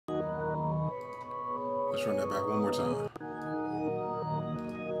Let's run that back one more time.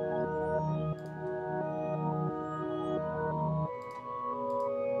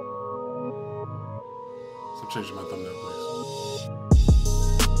 So I'm changing my thumbnail, please.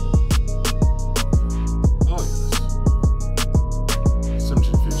 Oh, yes. Some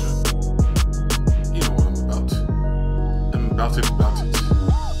shit future. You know what I'm about. I'm about it.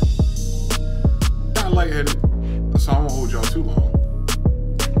 Got lightheaded, so I won't hold y'all too long.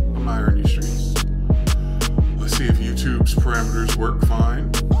 I'm out here in these streets. Let's see if YouTube's parameters work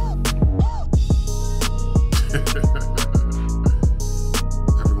fine.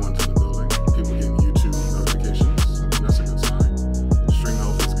 Everyone's in the building. People getting YouTube notifications. That's a good sign. Stream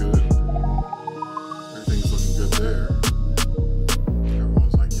health is good. Everything's looking good there.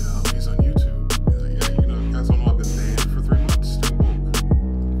 Everyone's like, yeah, he's on YouTube. He's like, yeah, you know, guys don't know I've been banned for 3 months. Still woke.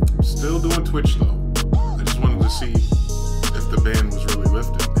 Still doing Twitch though. I just wanted to see if the ban was really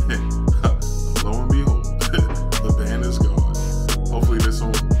lifted. Lo and behold, the ban is gone. Hopefully this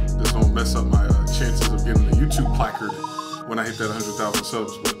don't mess up my chances of getting the YouTube placard when I hit that 100,000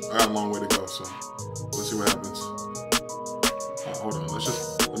 subs, but I got a long way to go, so let's see what happens. Hold on, let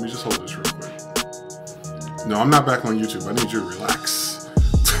me just hold this real quick. No, I'm not back on YouTube. I need you to relax.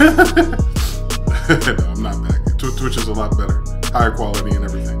 No, I'm not back. Twitch is a lot better, higher quality and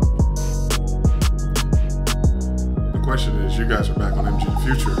everything. The question is, you guys are back on MG the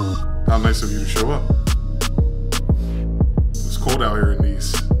Future. How nice of you to show up. It's cold out here in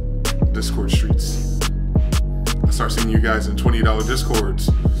these Discord streets. I start seeing you guys in $20 Discords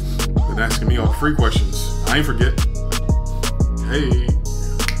and asking me all the free questions. I ain't forget. Hey,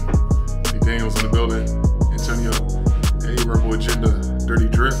 Daniel's in the building. Antonio. Hey, Rebel Agenda. Dirty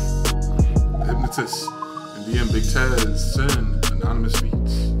Drip. Hypnotist. And DM Big Tez. Sin. Anonymous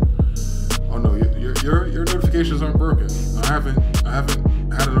Beats. Oh no, your notifications aren't broken. I haven't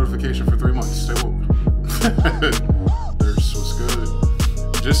had a notification for 3 months. Stay woke. Durst, what's good?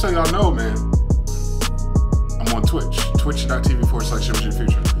 Just so y'all know, man, I'm on Twitch.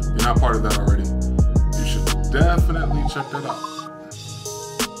 Twitch.tv/MGTheFuture. If you're not part of that already, you should definitely check that out.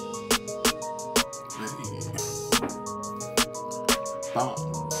 Hey.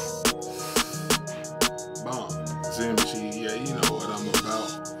 Bomb. ZMG, yeah, you know what I'm about.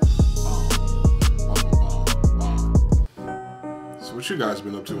 Bomb. So what you guys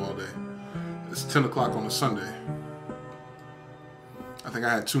been up to all day? It's 10 o'clock on a Sunday. I think I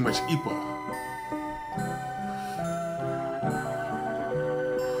had too much IPA.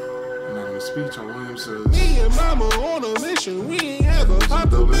 Anonymous speech on William says, me and mama on a mission. We ain't have a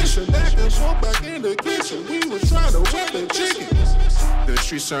population. Back and forth back in the kitchen. We was trying to whip the chicken. The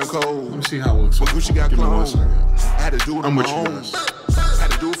streets turn cold. let me see how it looks. Gucci got Give me 1 cloned. second. I had to do it I'm on with my you own. guys.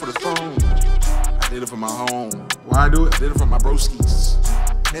 Had to do it for the throne. I did it for my home. Why I do it? I did it for my broskies.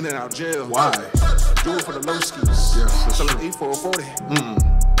 In and out jail. Why? Do it for the low skis. Yes, that's Selling true. 8 for a 40.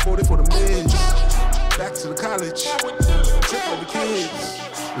 40 for the mids. Back to the college. Trip for the kids.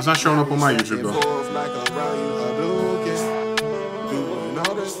 It's not showing up on my YouTube though. Forth like a Ryan Hadouken. Doing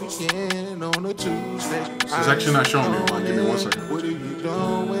all that we can on a Tuesday. It's actually not showing me on mine. Give me 1 second. What are you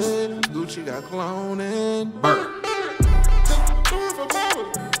doing? Gucci got cloning. Bert. Do it for mama.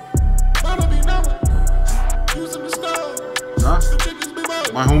 Mama be number. Using the stove. Huh? The chickens be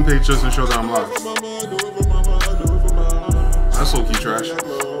mine. My homepage doesn't show that I'm live. Do it for mama. Do it for mama. That's low-key trash. Do it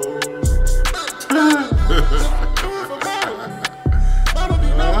for mama. Mama be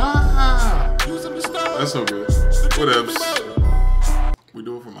number. Using the stove. That's so good. Whatevs. We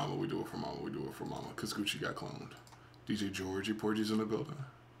do it for mama. We do it for mama. We do it for mama. Cause Gucci got cloned. DJ Georgie Porgy's in the building.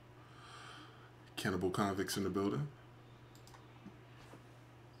 Cannibal Convicts in the building.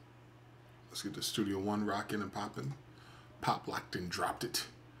 Let's get the Studio One rocking and popping. Pop locked and dropped it.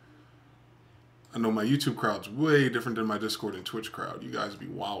 I know my YouTube crowd's way different than my Discord and Twitch crowd. You guys be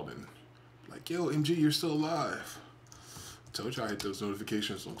wildin'. Like, yo, MG, you're still alive. I told you I hit those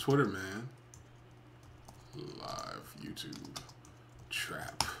notifications on Twitter, man. Live YouTube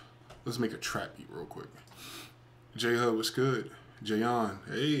trap. Let's make a trap beat real quick. J Hud, what's good? Jayon,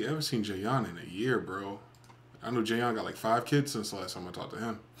 hey, I haven't seen Jayon in a year, bro. I know Jayon got like 5 kids since the last time I talked to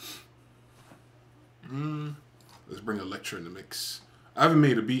him. Let's bring Electra in the mix. I haven't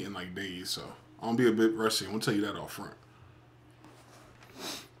made a beat in like days, so I'm gonna be a bit rusty. I'm gonna tell you that off front.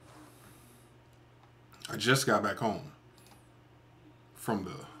 I just got back home from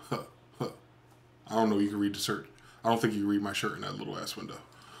the. I don't know. You can read the shirt. I don't think you can read my shirt in that little ass window.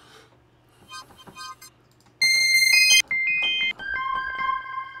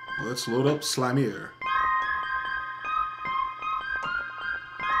 Let's load up Slimier.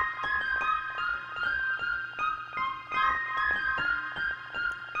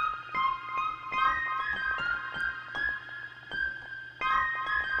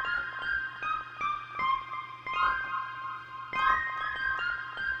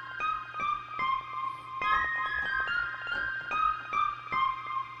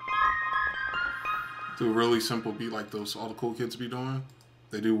 Do a really simple beat like those all the cool kids be doing.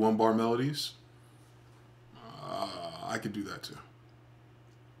 They do 1-bar melodies. I could do that too.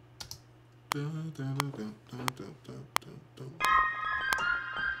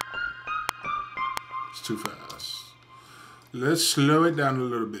 It's too fast. Let's slow it down a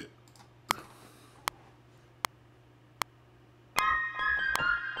little bit.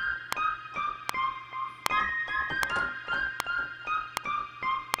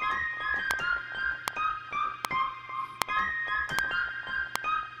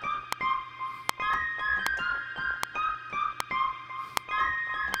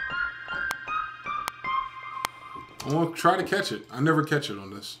 I want to try to catch it. I never catch it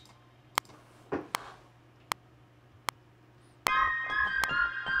on this.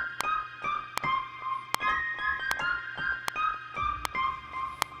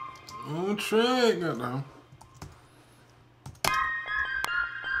 On track, goddamn.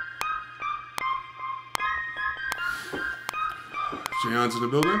 Jion's in the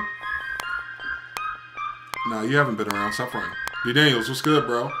building. Nah, you haven't been around. Stop running. D Daniels, what's good,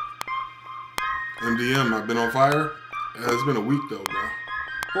 bro? MDM, I've been on fire. It's been a week though, bro.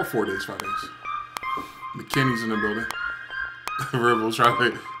 Or 4 days, 5 days. McKinney's in the building. Rebel's trying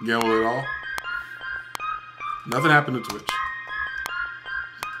to gamble it all. Nothing happened to Twitch.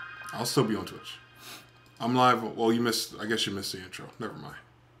 I'll still be on Twitch. I'm live. Well, you missed. I guess you missed the intro. Never mind.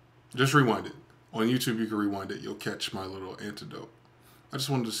 Just rewind it. On YouTube, you can rewind it. You'll catch my little antidote. I just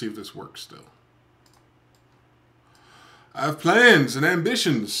wanted to see if this works still. I have plans and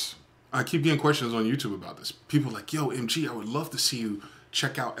ambitions. I keep getting questions on YouTube about this. People are like, yo, MG, I would love to see you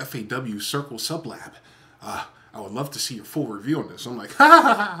check out FAW Circle Sublab. I would love to see your full review on this. I'm like,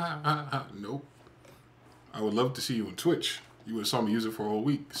 nope. I would love to see you on Twitch. You would have saw me use it for a whole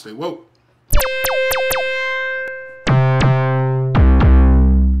week. Stay woke. Alright,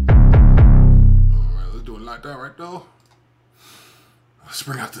 let's do it like that right though. Let's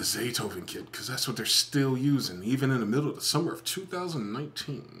bring out the Zaytoven kit, because that's what they're still using, even in the middle of the summer of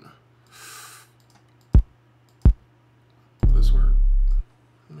 2019. Will this work?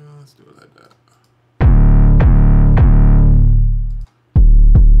 No, let's do it like that.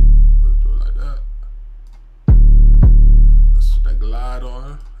 Let's do it like that. Let's do that glide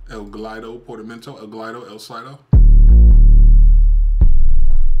on. El Glido, Portamento, El Glido, El Slido.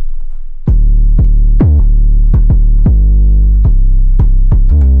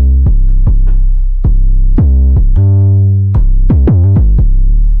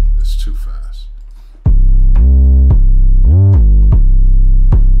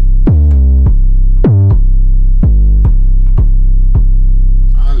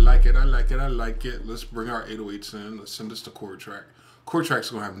 Let's bring our 808s in. Let's send this to Chord Track. Chord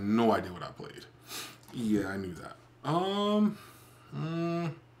Track's gonna have no idea what I played. Yeah, I knew that.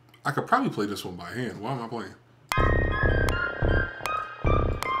 I could probably play this one by hand. Why am I playing?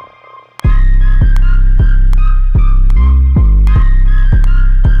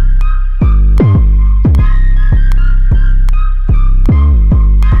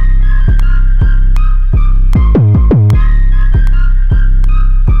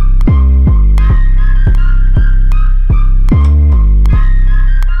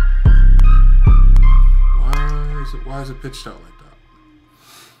 Pitched out like that.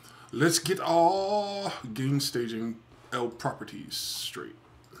 Let's get all gain staging L properties straight.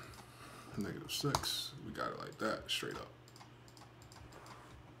 -6. We got it like that, straight up.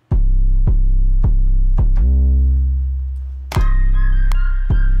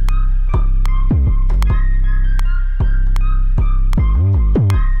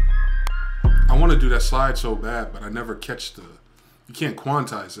 I want to do that slide so bad, but I never catch the. You can't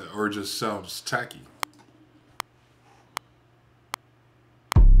quantize it, or it just sounds tacky.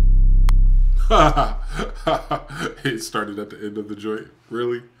 It started at the end of the joint.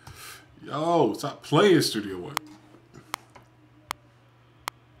 Really? Yo, stop playing Studio One.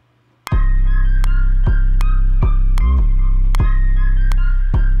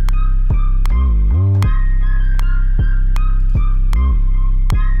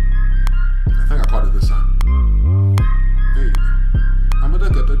 I think I caught it this time. Hey, I'm gonna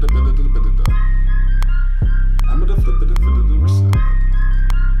flip it.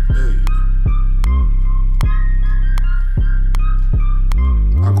 Hey.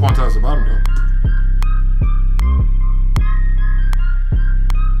 I'll quantize the bottom though.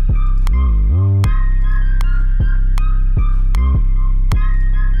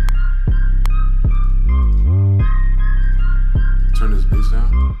 Turn this bass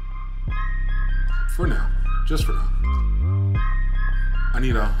down. For now. Just for now. I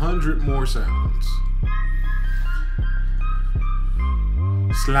need 100 more sounds.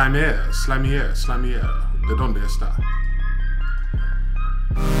 Slamier. ¿De dónde está?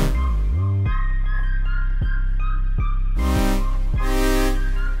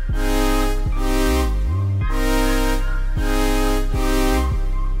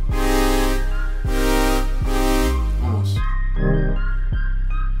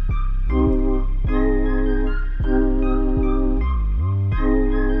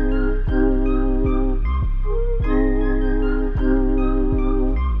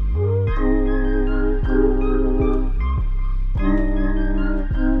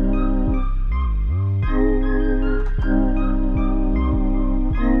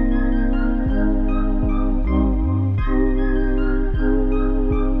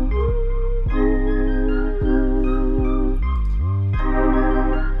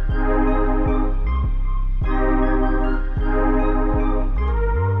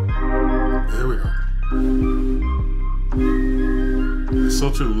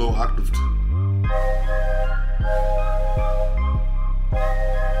 To low octave.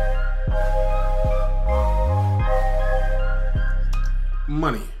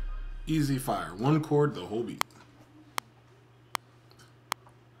 Money. Easy fire. One chord, the whole beat.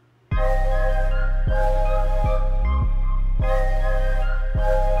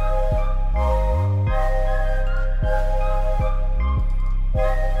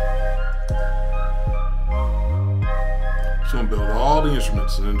 She's gonna build all the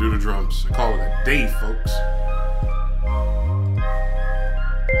instruments and then do the drums and call it a day, folks.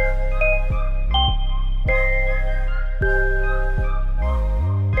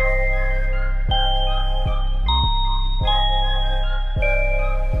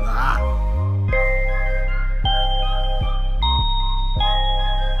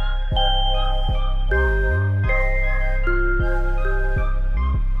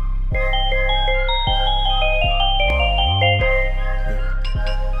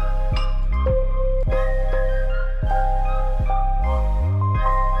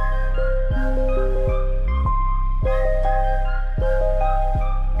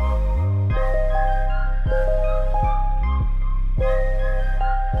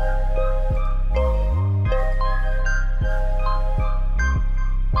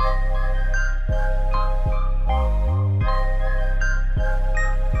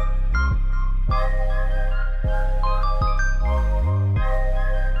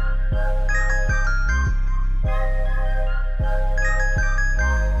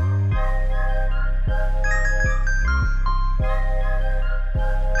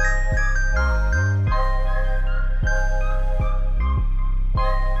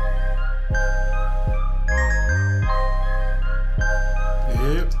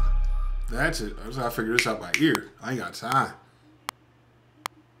 That's it. I just gotta figure this out by ear. I ain't got time.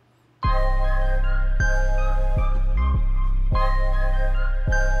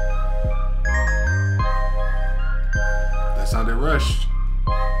 That sounded rushed.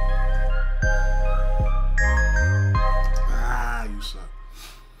 Ah, you suck.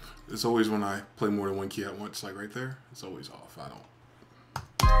 It's always when I play more than one key at once, like right there. It's always off. I don't.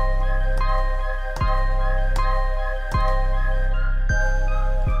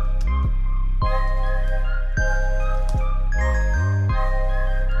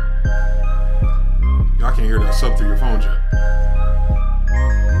 Y'all can't hear that sub through your phones yet.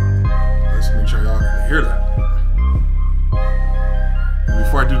 Let's make sure y'all can hear that. And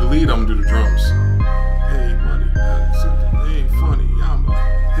before I do the lead, I'm gonna do the drums. Hey, money, that's something ain't funny. I'ma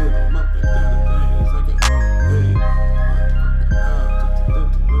hit 'em up and down the thing. It's like a hey,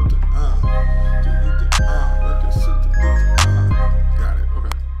 got it.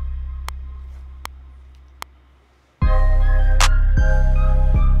 Okay.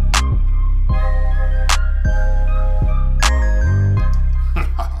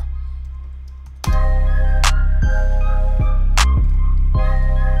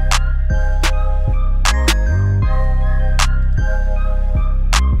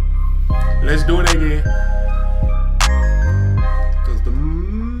 Let's do it again. Cause the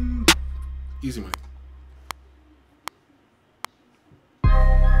easy money.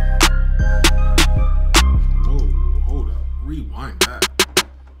 Whoa, hold up. Rewind that.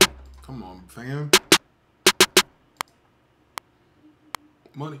 Come on, fam.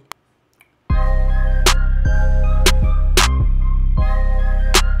 Money.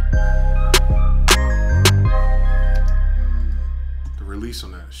 The release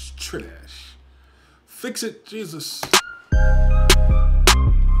on that is trash. Fix it, Jesus.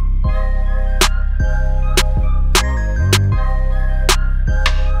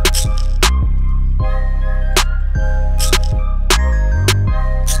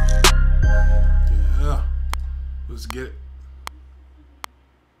 Yeah, let's get it.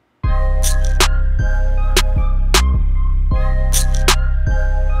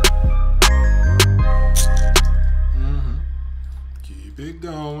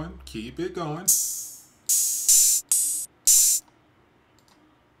 going. Keep it going.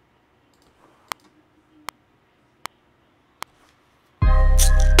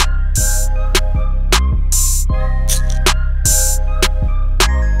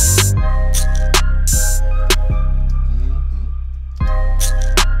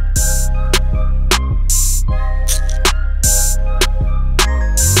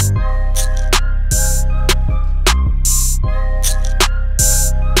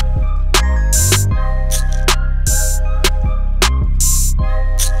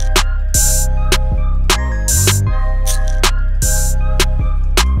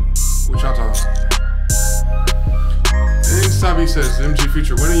 Says MG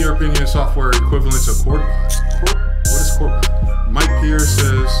Future, when in your opinion software equivalent to chord bot? What is chord bot? Mike Pierce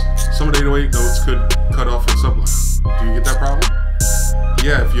says some of the 808 notes could cut off in Sublime. Do you get that problem?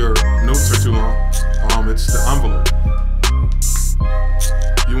 Yeah, if your notes are too long. It's the envelope.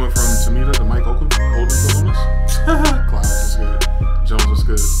 You went from Tamita to Mike Oldham Clouds was good. Jones was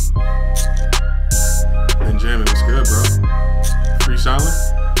good. Benjamin was good, bro. Freestyling.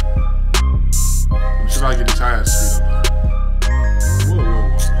 Let me see if I can get these hi-hats speed up though.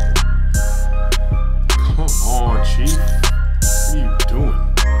 Whoa. Come on, Chief. What are you doing?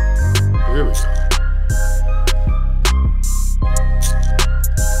 There we go.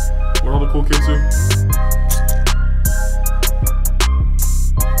 What all the cool kids do?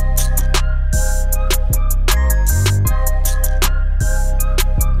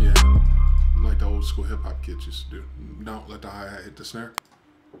 Yeah. Like the old school hip hop kids used to do. Don't let the hi-hat hit the snare.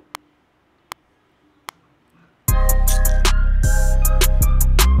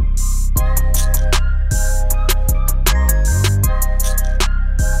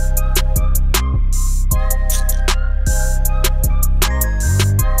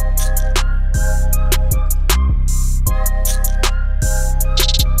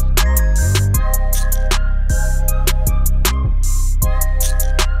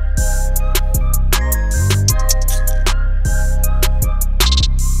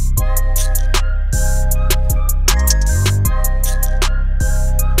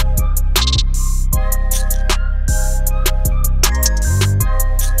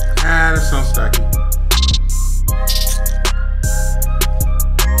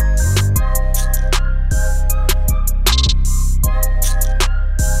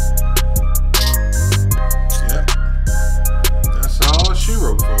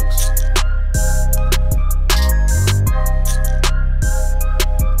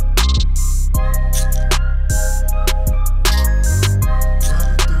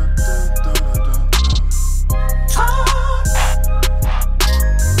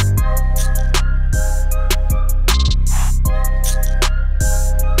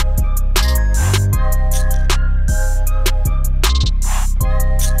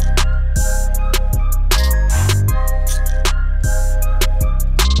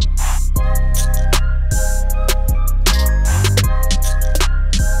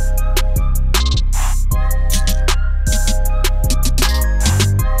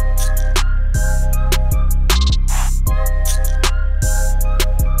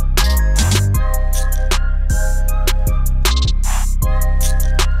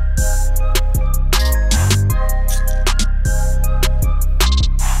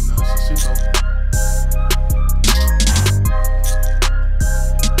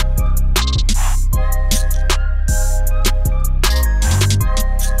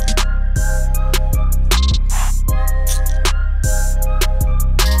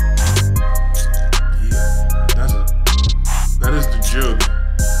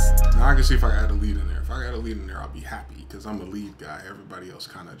 I'm a lead guy. Everybody else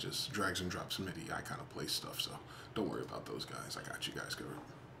kind of just drags and drops MIDI. I kind of play stuff, so don't worry about those guys. I got you guys covered.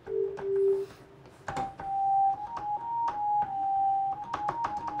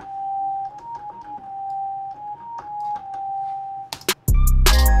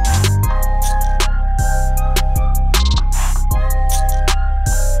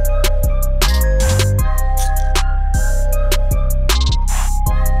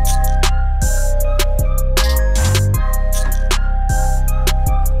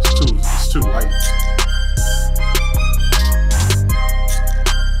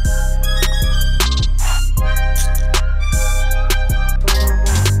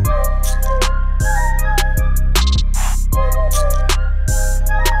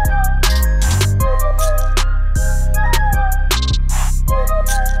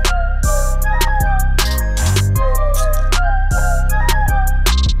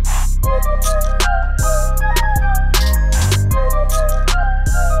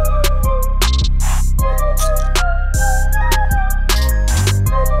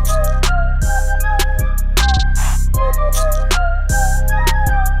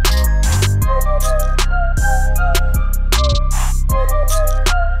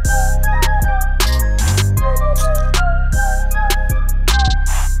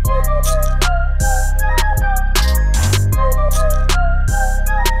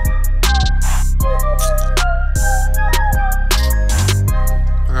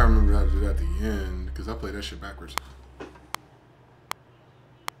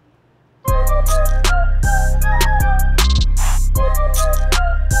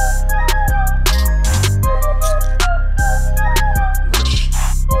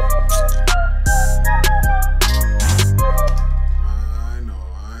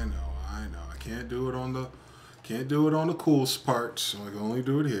 cool part, so I can only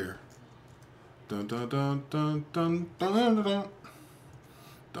do it here. Dun dun dun dun dun dun dun dun.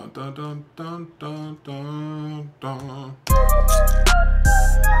 Dun dun dun dun dun dun dun.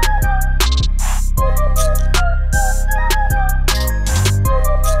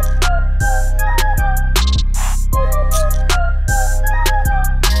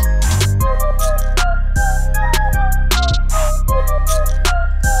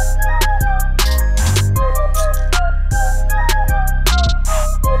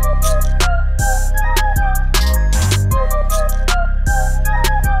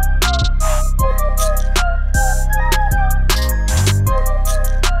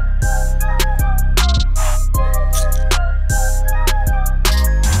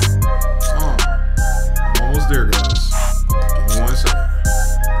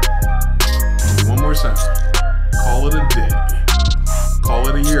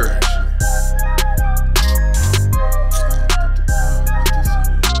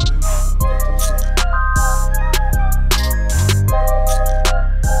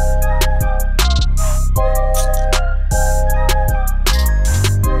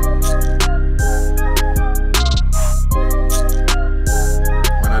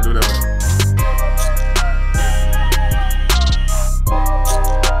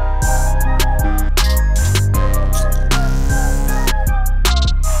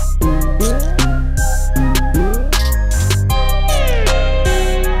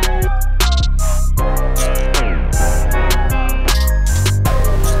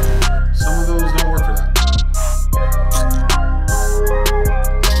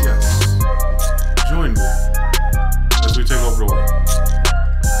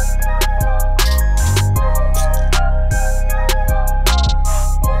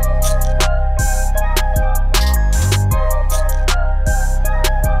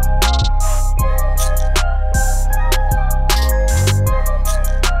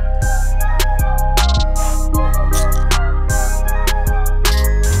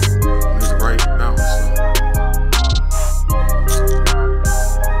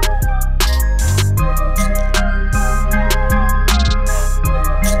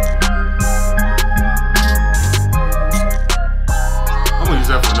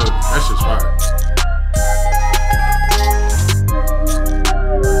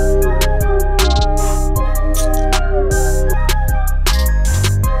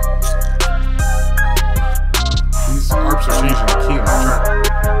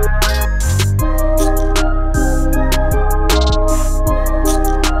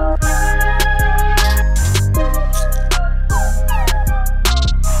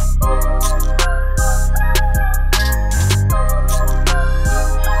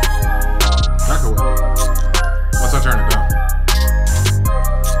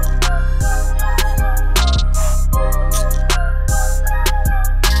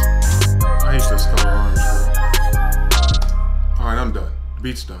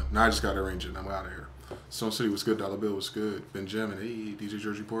 Beat's done. Now I just got to arrange it and I'm out of here. Stone City was good. Dollar Bill was good. Been jamming. Hey, DJ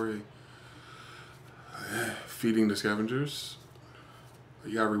Georgie Poirier. Feeding the Scavengers.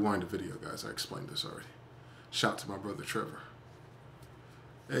 You got to rewind the video, guys. I explained this already. Shout to my brother Trevor.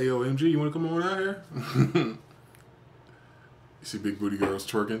 Hey, yo, MG, you want to come on out here? You see big booty girls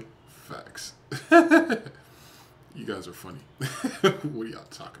twerking? Facts. You guys are funny. What are y'all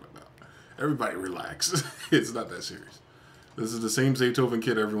talking about? Everybody relax. It's not that serious. This is the same Zaytoven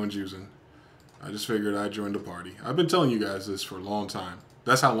kit everyone's using. I just figured I'd join the party. I've been telling you guys this for a long time.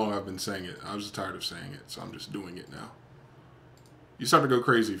 That's how long I've been saying it. I was just tired of saying it, so I'm just doing it now. You start to go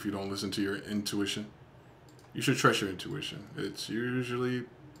crazy if you don't listen to your intuition. You should trust your intuition. It's usually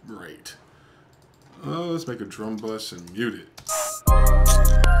right. Oh, let's make a drum bus and mute it.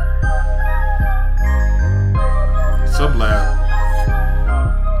 Sublab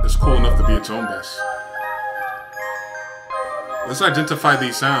is cool enough to be its own bus. Let's identify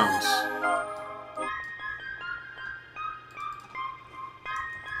these sounds.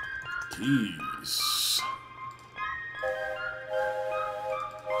 Keys.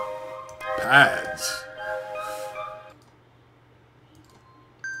 Pads.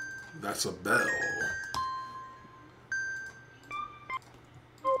 That's a bell.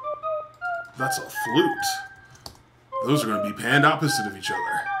 That's a flute. Those are going to be panned opposite of each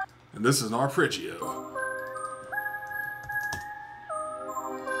other. And this is an arpeggio.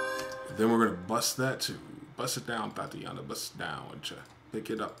 And then we're going to bust that too. Bust it down, Tatiana. Bust it down. Pick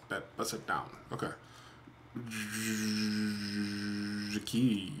it up. Bust it down. Okay.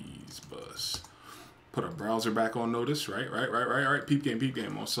 Keys bus. Put our browser back on notice. Right. Peep game. I'm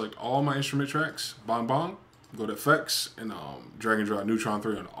going to select all my instrument tracks. Bong bong. Go to effects and drag and drop Neutron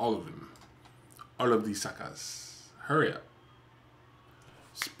 3 on all of them. All of these suckers. Hurry up.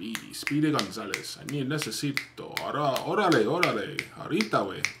 Speedy Gonzalez. I need necesito. Orale. Ahorita,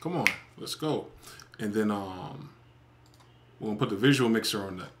 way. Come on. Let's go. And then we're gonna put the visual mixer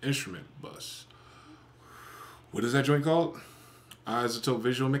on the instrument bus. What is that joint called? Isotope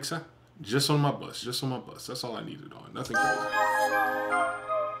visual mixer? Just on my bus. That's all I needed on. Nothing crazy.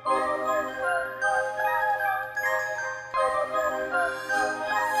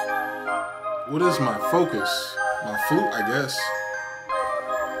 What is my focus? My flute, I guess.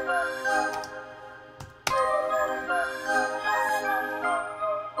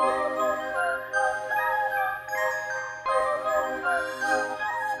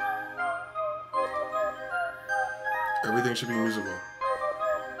 Everything should be musical.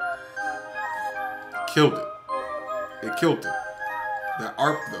 Killed it. It killed it. That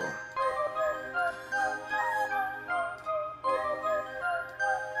arp though.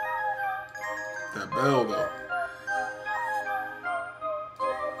 That bell though.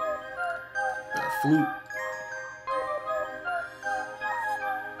 That flute.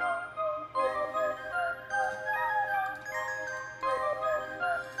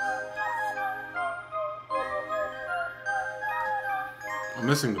 I'm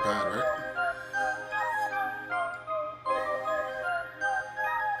missing the pad, right?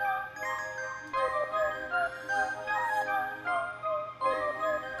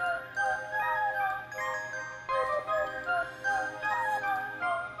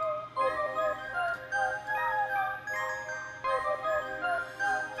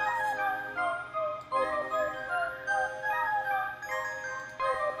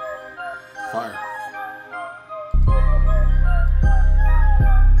 Fire.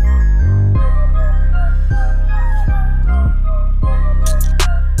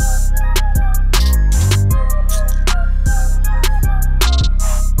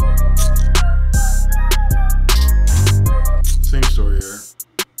 Same story here.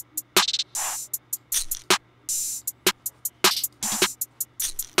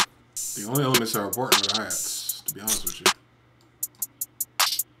 The only elements that are important are the hi-hats, to be honest with you.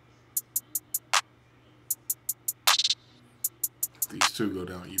 These two go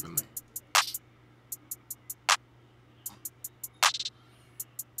down evenly.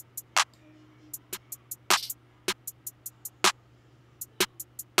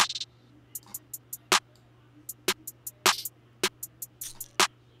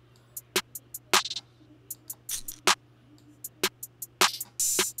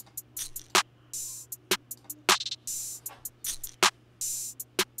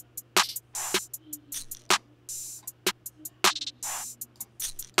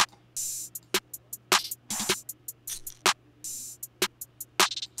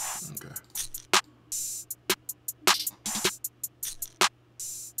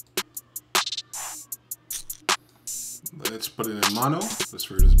 Let's put it in mono. Let's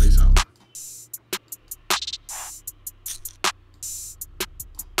figure this bass out.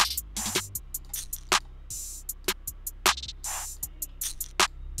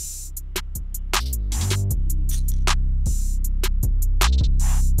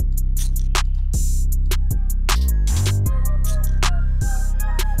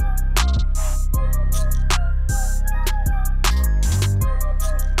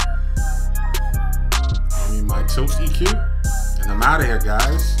 Tilt EQ, and I'm out of here,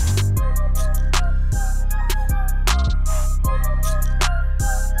 guys.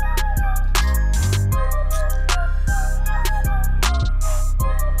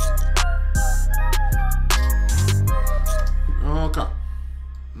 Okay.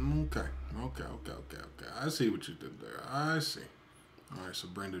 I see what you did there. I see. All right, so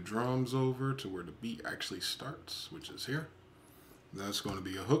bring the drums over to where the beat actually starts, which is here. That's going to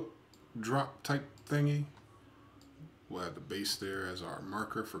be a hook drop type thingy. We'll have the bass there as our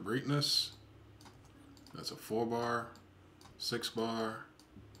marker for greatness. That's a 4-bar, 6-bar.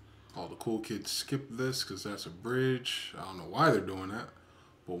 All the cool kids skip this because that's a bridge. I don't know why they're doing that.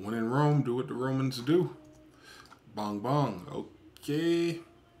 But when in Rome, do what the Romans do. Bong bong. Okay.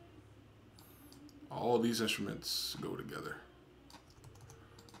 All these instruments go together.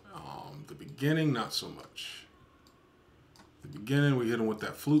 The beginning, not so much. The beginning, we hit them with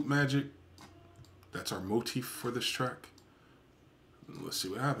that flute magic. That's our motif for this track. Let's see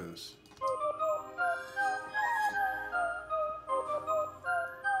what happens.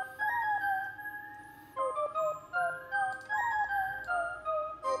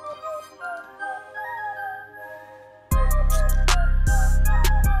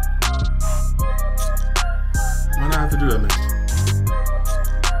 Might not have to do that, man.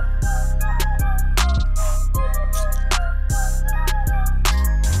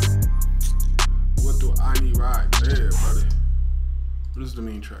 There. What is the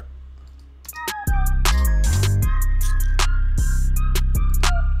main track?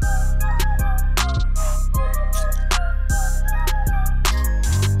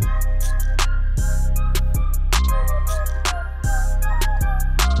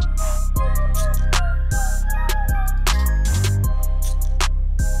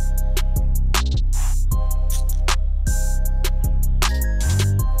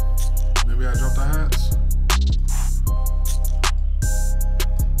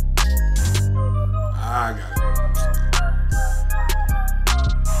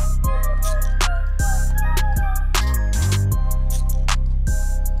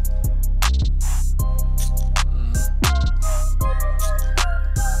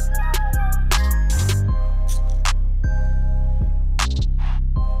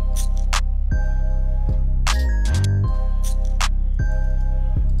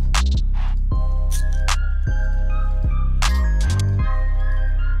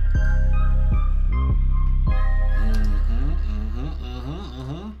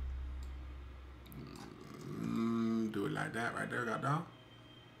 Like that right there, got down.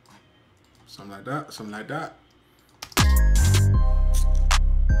 Something like that, something like that.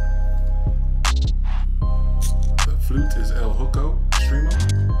 The flute is El Hooko, Streamo.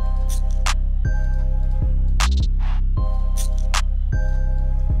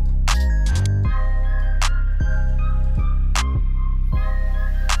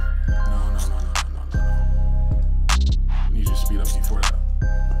 No. Need you to speed up before that.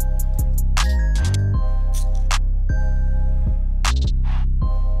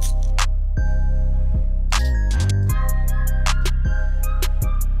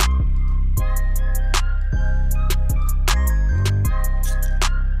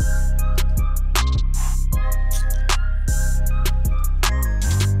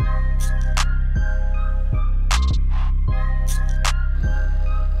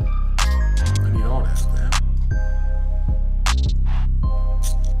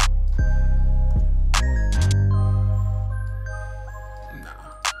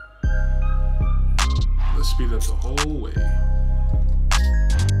 Speed up the whole way.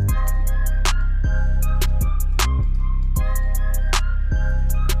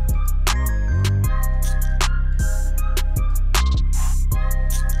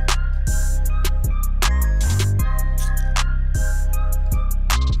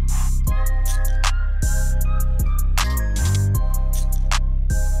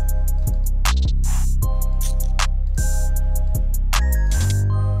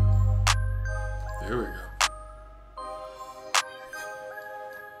 There we go.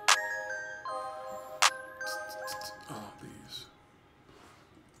 Oh, these.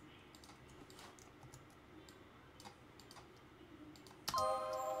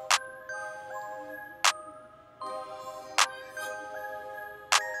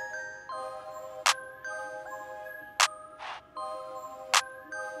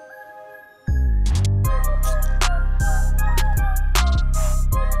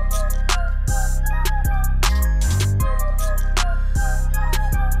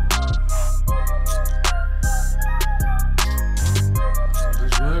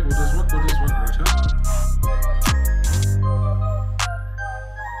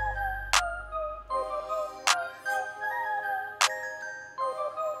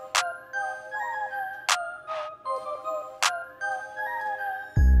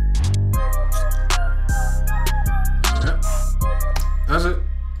 That's it.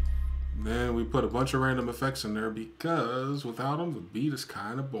 Then we put a bunch of random effects in there because without them, the beat is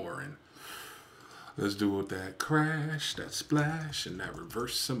kind of boring. Let's do it with that crash, that splash, and that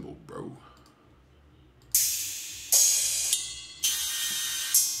reverse cymbal, bro.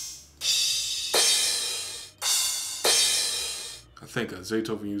 I think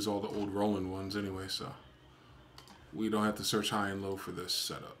Zaytoven used all the old Roland ones anyway, so we don't have to search high and low for this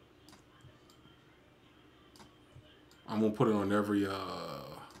setup. I'm gonna put it on every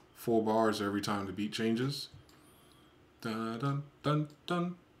 4 bars every time the beat changes. Dun dun dun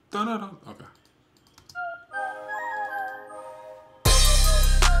dun dun dun dun. Okay.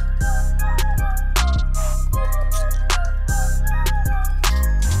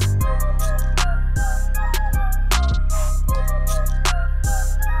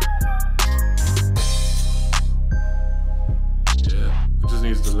 Yeah, it just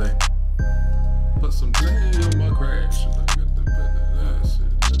needs delay. Put some delay on my crash.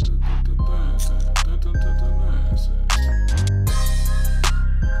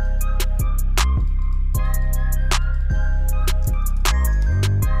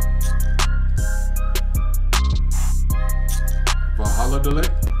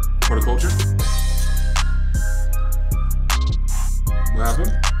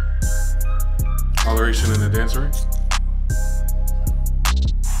 happened? Holleration in the dance ring?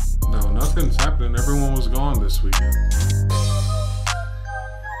 No, nothing's happening. Everyone was gone this weekend.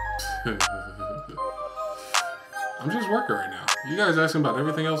 I'm just working right now. You guys asking about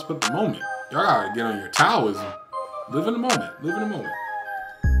everything else but the moment. Y'all gotta get on your Taoism. Live in the moment. Live in the moment.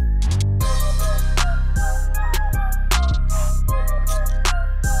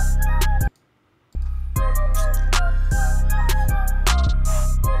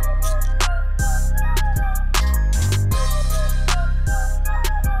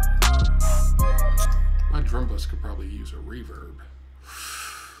 My drum bus could probably use a reverb.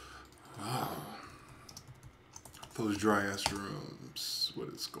 Wow. Those dry ass drums. What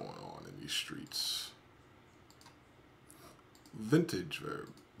is going on in these streets? Vintage verb.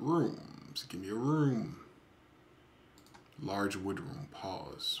 Rooms. Give me a room. Large wood room.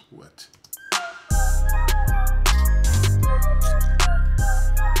 Pause. What?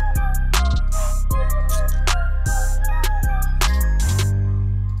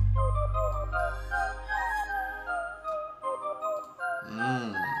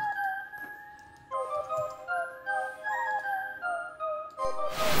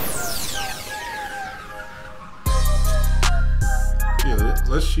 Yeah,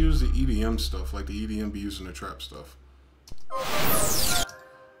 let's use the EDM stuff, like the EDM be using the trap stuff.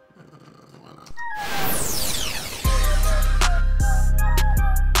 Why not?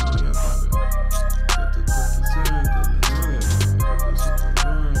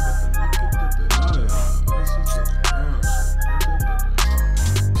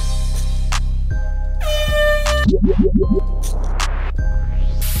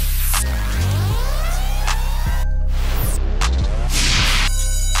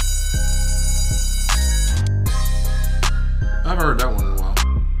 I haven't heard that one in a while.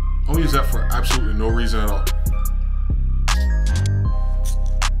 I'll use that for absolutely no reason at all.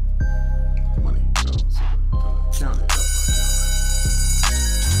 Money. No, count it up.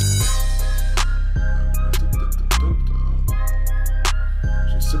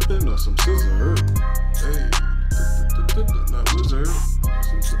 She's sipping on some scissor. Hey, not wizard.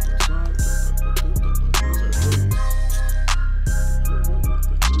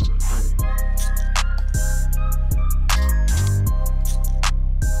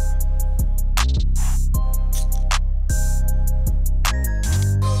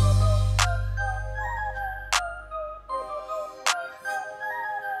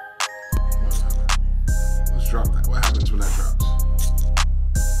 Drop that. What happens when that drops?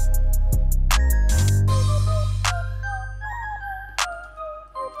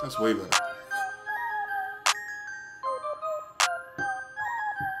 That's way better.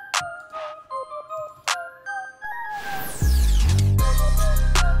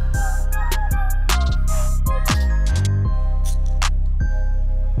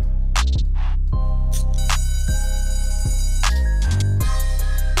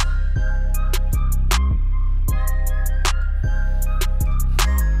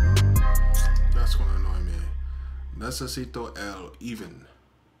 Necesito el even.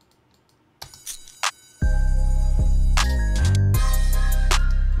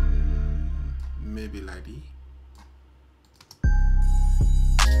 Maybe like that.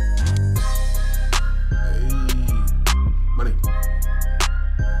 Hey, money.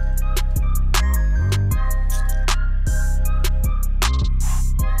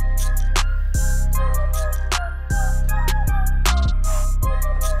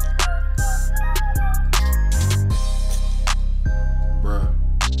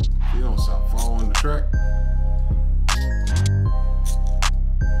 Track.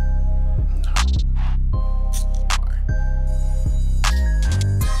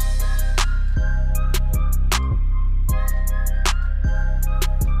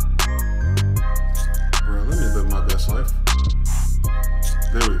 Bro, let me live my best life.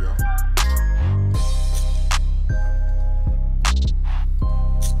 There we go.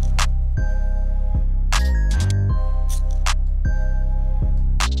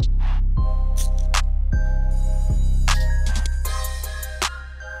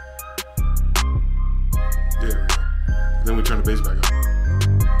 Then we turn the bass back up.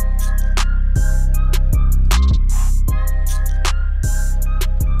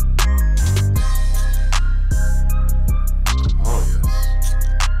 Oh yes.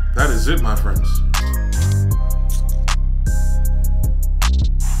 That is it, my friends.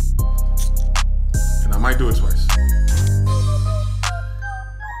 And I might do it twice.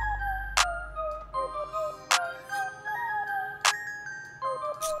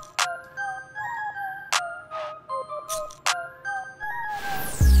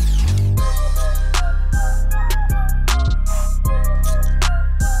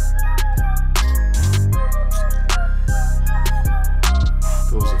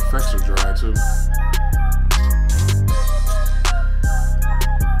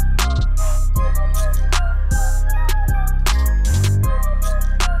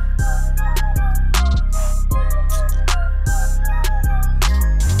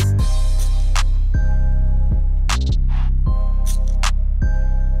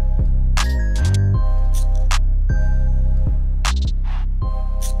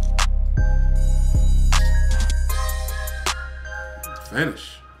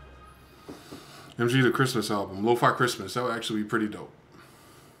 Vanish. MG the Christmas album. Lo-Fi Christmas. That would actually be pretty dope.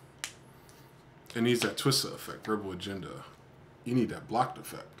 It needs that Twista effect. Rebel Agenda. You need that blocked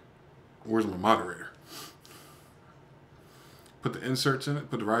effect. Where's my moderator? Put the inserts in it.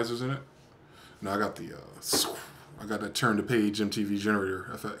 Put the risers in it. No, I got the... I got that turn the page MTV generator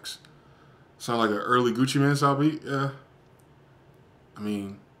FX. Sound like an early Gucci Mane style beat? Yeah. I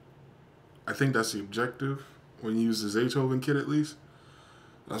mean, I think that's the objective when you use the Zaytoven kit at least.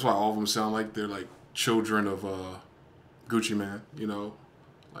 That's why all of them sound like they're like children of Gucci Mane, you know?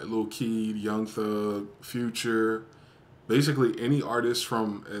 Like Lil Keed, Young Thug, Future. Basically any artist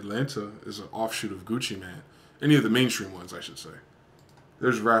from Atlanta is an offshoot of Gucci Mane. Any of the mainstream ones, I should say.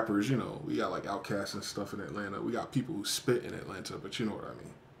 There's rappers, you know, we got like Outkast and stuff in Atlanta. We got people who spit in Atlanta, but you know what I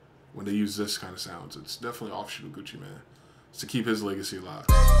mean. When they use this kind of sounds, it's definitely offshoot of Gucci Mane. It's to keep his legacy alive.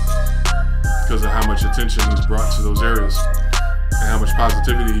 Because of how much attention he's brought to those areas. And how much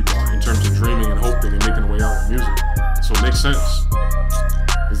positivity he brought in terms of dreaming and hoping and making a way out with music. So it makes sense.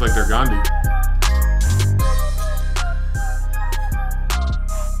 He's like their Gandhi.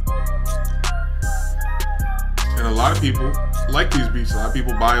 And a lot of people like these beats. A lot of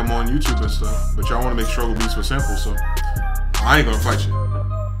people buy them on YouTube and stuff. But y'all want to make struggle beats with samples, so I ain't gonna fight you.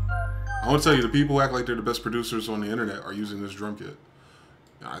 I want to tell you, the people who act like they're the best producers on the internet are using this drum kit.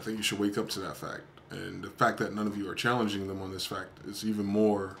 I think you should wake up to that fact. And the fact that none of you are challenging them on this fact is even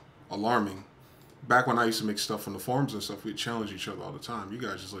more alarming. Back when I used to make stuff on the forums and stuff, we'd challenge each other all the time. You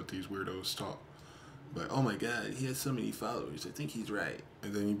guys just let these weirdos talk. But, oh my God, he has so many followers. I think he's right.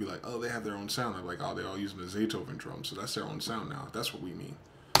 And then you'd be like, oh, they have their own sound. I'm like, oh, they're all using the Zaytoven drum. So that's their own sound now. That's what we mean.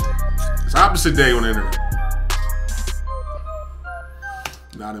 It's opposite day on the internet.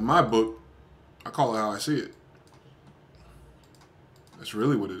 Not in my book. I call it how I see it. That's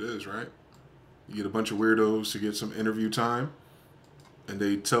really what it is, right? You get a bunch of weirdos to get some interview time, and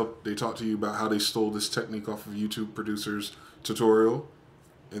they talk to you about how they stole this technique off of YouTube producer's tutorial,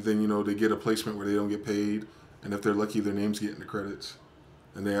 and then, you know, they get a placement where they don't get paid, and if they're lucky, their names get in the credits,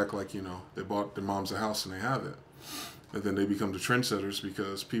 and they act like, you know, they bought their mom's a house and they have it. And then they become the trendsetters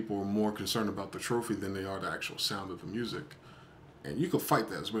because people are more concerned about the trophy than they are the actual sound of the music. And you can fight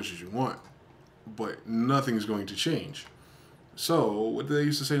that as much as you want, but nothing's going to change. So, what do they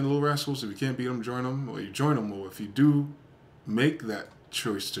used to say in the Little Rascals? If you can't beat them, join them. Well, you join them. Well, if you do make that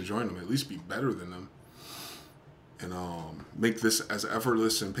choice to join them, at least be better than them. And make this as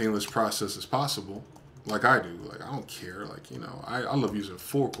effortless and painless process as possible. Like I do. Like, I don't care. Like, you know, I love using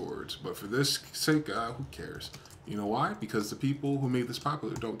 4 chords. But for this sake, who cares? You know why? Because the people who made this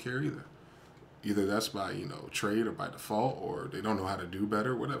popular don't care either. Either that's by, you know, trade or by default, or they don't know how to do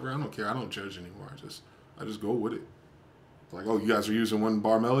better, whatever. I don't care. I don't judge anymore. I just go with it. Like, oh, you guys are using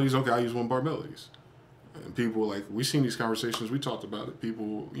 1-bar melodies? Okay, I use 1-bar melodies. And people, like, we seen these conversations, we talked about it.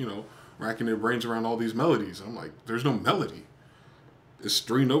 People, you know, racking their brains around all these melodies. I'm like, there's no melody. It's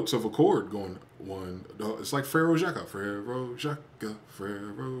 3 notes of a chord going one. It's like Frero Jacques. Frero Jacques,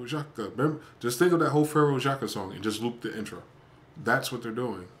 Frero Jacques. Remember? Just think of that whole Frero Jacques song and just loop the intro. That's what they're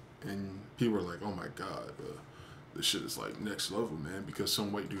doing. And people are like, oh my God, this shit is like next level, man, because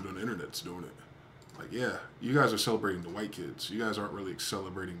some white dude on the internet's doing it. Like, yeah, you guys are celebrating the white kids. You guys aren't really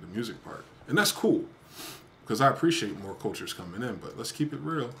celebrating the music part. And that's cool, because I appreciate more cultures coming in, but let's keep it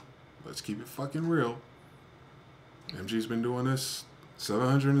real. Let's keep it fucking real. MG's been doing this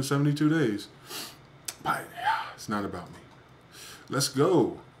 772 days. But yeah, it's not about me. Let's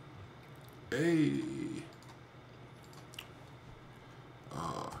go. Hey.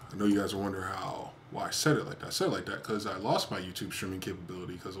 I know you guys are wondering why I said it like that. I said it like that because I lost my YouTube streaming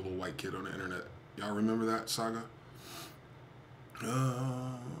capability because of a little white kid on the internet. Y'all remember that saga?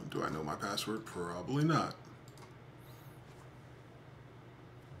 Do I know my password? Probably not.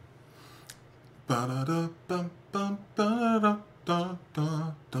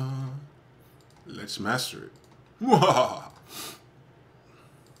 Let's master it. A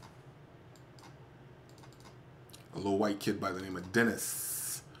little white kid by the name of Dennis.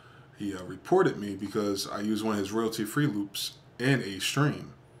 He reported me because I used one of his royalty-free loops in a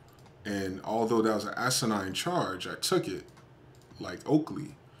stream. And although that was an asinine charge, I took it like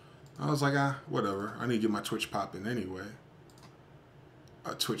Oakley. I was like, whatever. I need to get my Twitch popping anyway.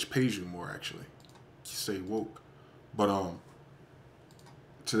 Twitch pays you more, actually. Stay woke. But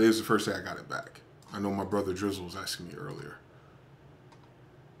today was the first day I got it back. I know my brother Drizzle was asking me earlier.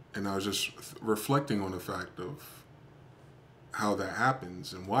 And I was just reflecting on the fact of how that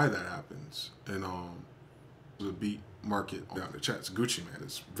happens and why that happens. And the beat market down the chat's Gucci Mane.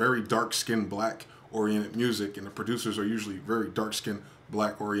 It's very dark-skinned, black-oriented music, and the producers are usually very dark-skinned,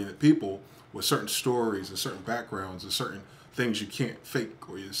 black-oriented people with certain stories and certain backgrounds and certain things you can't fake,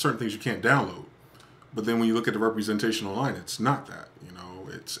 or certain things you can't download. But then when you look at the representation online, it's not that. You know,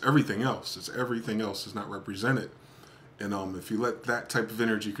 it's everything else. It's everything else is not represented. And if you let that type of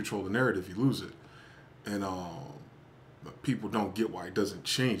energy control the narrative, you lose it. And people don't get why it doesn't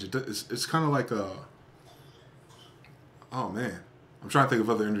change. It's kind of like oh man, I'm trying to think of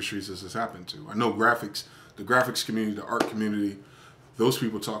other industries this has happened to. I know graphics, the graphics community, the art community, those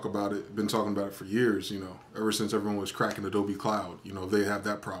people talk about it, been talking about it for years, you know, ever since everyone was cracking Adobe Cloud. You know, they have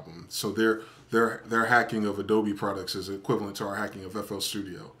that problem. So their hacking of Adobe products is equivalent to our hacking of FL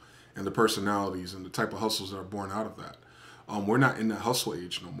Studio, and the personalities and the type of hustles that are born out of that. We're not in that hustle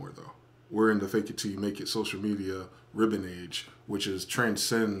age no more, though. We're in the fake it till you make it social media ribbon age, which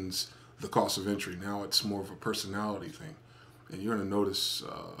transcends the cost of entry. Now it's more of a personality thing. And you're going to notice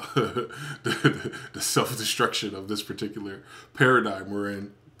the self-destruction of this particular paradigm we're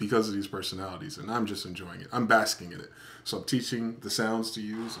in because of these personalities. And I'm just enjoying it. I'm basking in it. So I'm teaching the sounds to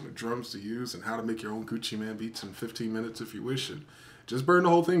use and the drums to use and how to make your own Gucci Man beats in 15 minutes if you wish. And just burn the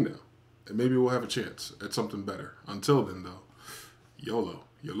whole thing down. And maybe we'll have a chance at something better. Until then, though, YOLO.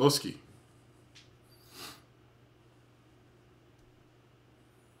 YOLOski.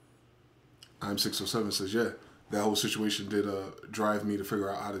 I'm 607 says, yeah. That whole situation did drive me to figure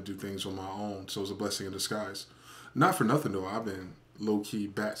out how to do things on my own. So it was a blessing in disguise. Not for nothing, though. I've been low-key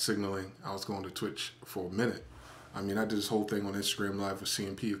bat signaling. I was going to Twitch for a minute. I mean, I did this whole thing on Instagram Live with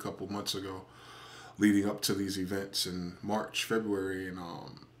CMP a couple months ago, leading up to these events in March, February, and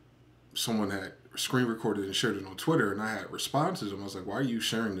someone had screen recorded and shared it on Twitter, and I had responded to them. I was like, why are you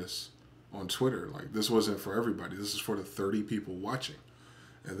sharing this on Twitter? Like, this wasn't for everybody. This is for the 30 people watching.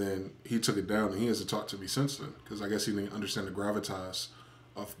 And then he took it down, and he hasn't talked to me since then, because I guess he didn't understand the gravitas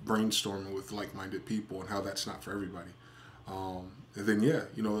of brainstorming with like-minded people and how that's not for everybody. And then, yeah,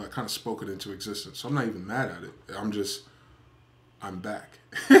 you know, I kind of spoke it into existence. So I'm not even mad at it. I'm back.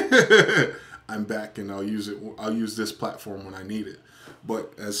 I'm back, and I'll use this platform when I need it.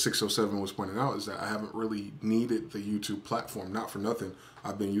 But as 607 was pointing out, is that I haven't really needed the YouTube platform. Not for nothing.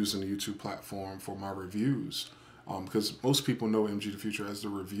 I've been using the YouTube platform for my reviews. Because most people know MG the Future as the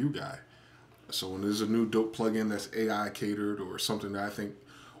review guy. So when there's a new dope plugin that's AI catered or something that I think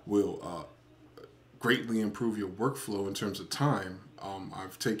will greatly improve your workflow in terms of time,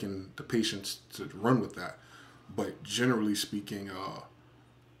 I've taken the patience to run with that. But generally speaking,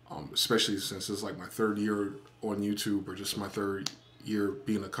 especially since it's like my third year on YouTube, or just my third year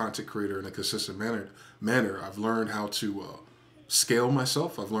being a content creator in a consistent manner, I've learned how to scale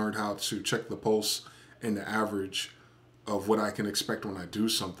myself. I've learned how to check the pulse and the average of what I can expect when I do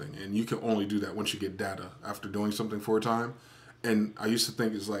something. And you can only do that once you get data after doing something for a time. And I used to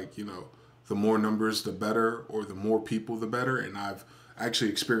think it's like, you know, the more numbers, the better, or the more people, the better. And I've actually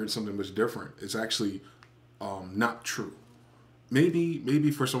experienced something much different. It's actually not true.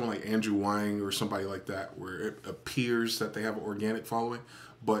 Maybe for someone like Andrew Wang or somebody like that, where it appears that they have an organic following,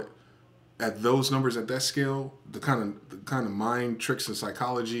 but at those numbers, at that scale, the kind of mind tricks and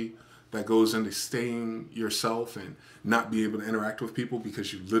psychology that goes into staying yourself and not be able to interact with people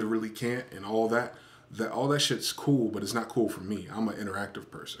because you literally can't, and all that shit's cool, but it's not cool for me. I'm an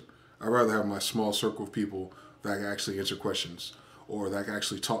interactive person. I'd rather have my small circle of people that I can actually answer questions, or that I can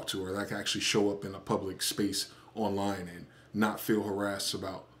actually talk to, or that I can actually show up in a public space online and not feel harassed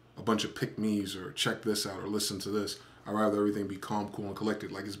about a bunch of pick-me's or check this out or listen to this. I'd rather everything be calm, cool, and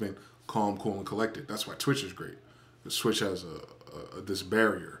collected, like it's been calm, cool, and collected. That's why Twitch is great. Because Twitch has this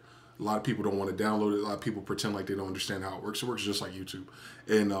barrier. A lot of people don't want to download it. A lot of people pretend like they don't understand how it works. It works just like YouTube.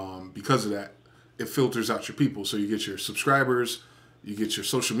 And because of that, it filters out your people. So you get your subscribers, you get your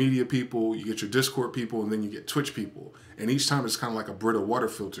social media people, you get your Discord people, and then you get Twitch people. And each time it's kind of like a Brita water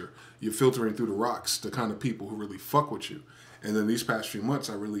filter. You're filtering through the rocks the kind of people who really fuck with you. And then these past few months,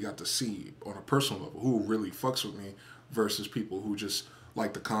 I really got to see on a personal level who really fucks with me versus people who just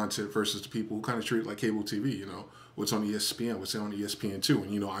like the content versus the people who kind of treat it like cable TV, you know. What's on ESPN, what's on ESPN2.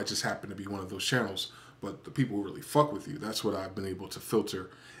 And, you know, I just happen to be one of those channels. But the people who really fuck with you, that's what I've been able to filter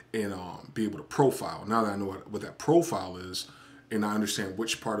and be able to profile. Now that I know what that profile is, and I understand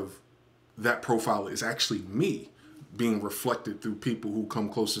which part of that profile is actually me being reflected through people who come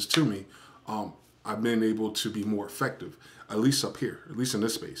closest to me, I've been able to be more effective, at least up here, at least in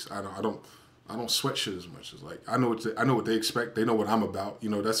this space. I don't sweat shit as much. As like I know what they expect. They know what I'm about. You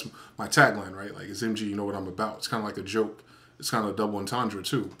know, that's my tagline, right? Like, it's MG, you know what I'm about. It's kind of like a joke. It's kind of a double entendre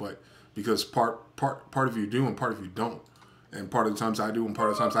too. But because part of you do and part of you don't, and part of the times I do and part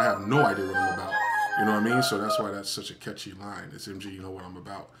of the times I have no idea what I'm about. You know what I mean? So that's why that's such a catchy line. It's MG, you know what I'm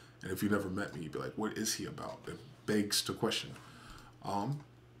about. And if you never met me, you'd be like, what is he about? It begs to question.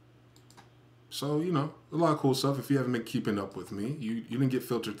 So, you know, a lot of cool stuff. If you haven't been keeping up with me, you didn't get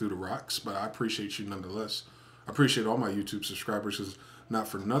filtered through the rocks, but I appreciate you nonetheless. I appreciate all my YouTube subscribers, because not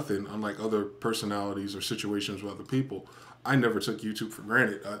for nothing, unlike other personalities or situations with other people, I never took YouTube for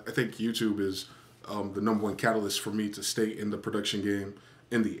granted. I think YouTube is the #1 catalyst for me to stay in the production game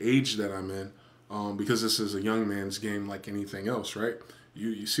in the age that I'm in, because this is a young man's game like anything else, right?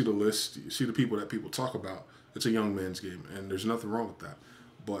 You see the list, you see the people that people talk about. It's a young man's game, and there's nothing wrong with that.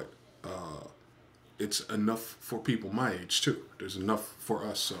 But it's enough for people my age too. There's enough for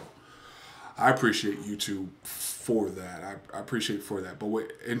us, so I appreciate YouTube for that. I appreciate for that. But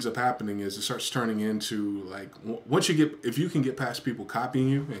what ends up happening is it starts turning into, like, once you get, if you can get past people copying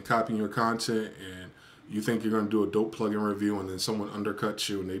you and copying your content, and you think you're going to do a dope plugin review and then someone undercuts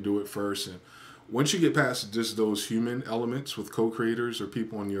you and they do it first, and once you get past just those human elements with co-creators or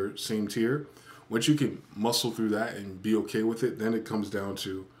people on your same tier, once you can muscle through that and be okay with it, then it comes down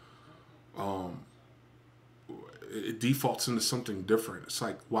to, it defaults into something different. It's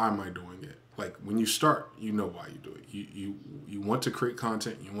like, why am I doing it? Like, when you start, you know why you do it. You want to create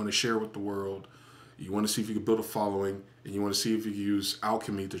content, you want to share with the world, you want to see if you can build a following, and you want to see if you can use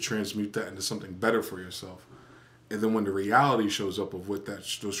alchemy to transmute that into something better for yourself. And then when the reality shows up of what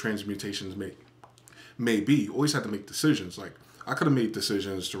those transmutations may be, you always have to make decisions. Like, I could have made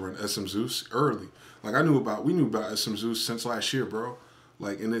decisions to run SM Zeus early. Like, we knew about SM Zeus since last year, bro.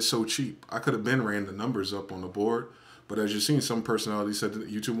 Like, and it's so cheap. I could have been ran the numbers up on the board, but as you've seen, some personalities said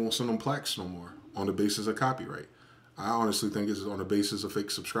that YouTube won't send them plaques no more on the basis of copyright. I honestly think it's on the basis of fake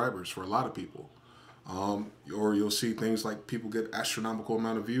subscribers for a lot of people. Or you'll see things like people get astronomical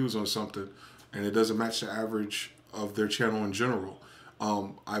amount of views on something, and it doesn't match the average of their channel in general.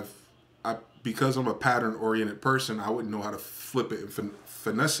 Because I'm a pattern-oriented person, I wouldn't know how to flip it and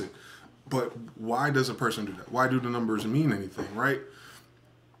finesse it. But why does a person do that? Why do the numbers mean anything, right?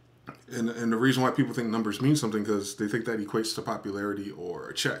 And the reason why people think numbers mean something, because they think that equates to popularity or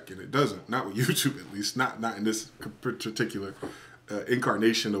a check, and it doesn't. Not with YouTube, at least. Not in this particular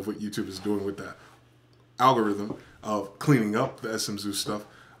incarnation of what YouTube is doing with that algorithm of cleaning up the SM Zeus stuff.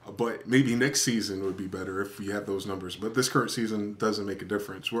 But maybe next season would be better if we have those numbers. But this current season doesn't make a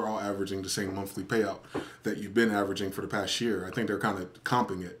difference. We're all averaging the same monthly payout that you've been averaging for the past year. I think they're kind of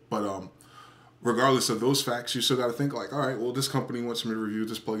comping it. But regardless of those facts, you still got to think like, all right, well, this company wants me to review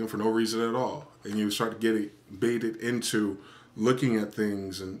this plugin for no reason at all. And you start to get it baited into looking at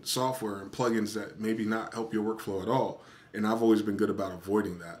things and software and plugins that maybe not help your workflow at all. And I've always been good about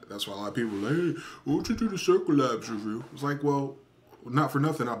avoiding that. That's why a lot of people are like, hey, won't you do the Circle Labs review? It's like, well, not for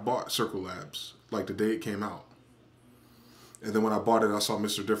nothing, I bought Circle Labs like the day it came out. And then when I bought it, I saw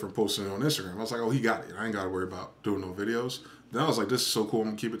Mr. Different posting it on Instagram. I was like, oh, he got it. I ain't got to worry about doing no videos. Then I was like, this is so cool, I'm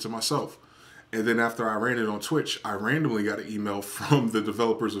going to keep it to myself. And then after I ran it on Twitch, I randomly got an email from the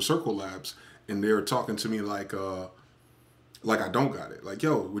developers of Circle Labs, and they were talking to me like I don't got it. Like,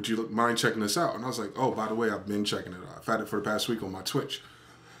 yo, would you mind checking this out? And I was like, oh, by the way, I've been checking it out. I've had it for the past week on my Twitch.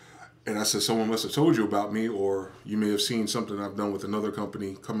 And I said, someone must have told you about me, or you may have seen something I've done with another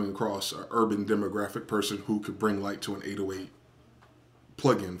company coming across an urban demographic person who could bring light to an 808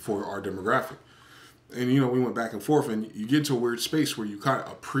 plugin for our demographic. And, you know, we went back and forth, and you get to a weird space where you kind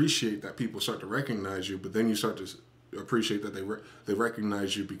of appreciate that people start to recognize you, but then you start to appreciate that they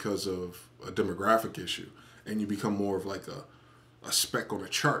recognize you because of a demographic issue, and you become more of like a speck on a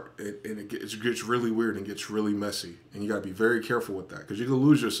chart, and it gets really weird and gets really messy, and you got to be very careful with that, because you can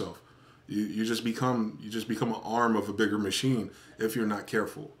lose yourself. You just become an arm of a bigger machine if you're not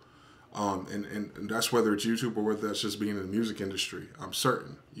careful. And that's whether it's YouTube or whether that's just being in the music industry. I'm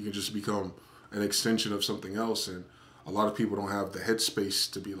certain you can just become an extension of something else, and a lot of people don't have the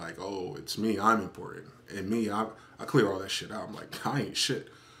headspace to be like, oh, it's me, I'm important. And me, I clear all that shit out. I'm like, I ain't shit.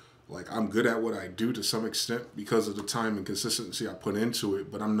 Like, I'm good at what I do to some extent because of the time and consistency I put into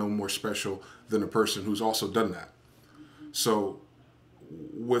it, but I'm no more special than a person who's also done that. So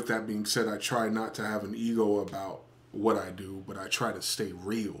with that being said, I try not to have an ego about what I do, but I try to stay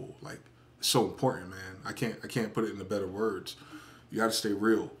real. Like, it's so important, man. I can't put it into better words. You got to stay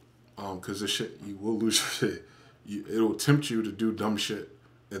real, because this shit, you will lose your shit. It'll tempt you to do dumb shit,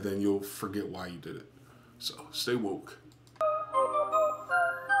 and then you'll forget why you did it. So stay woke.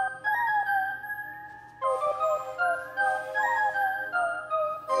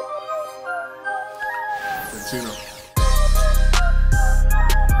 Latino.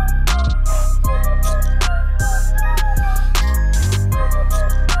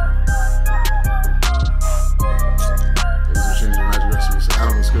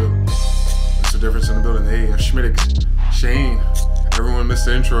 Difference in the building. Hey, Schmiddix, Shane, everyone missed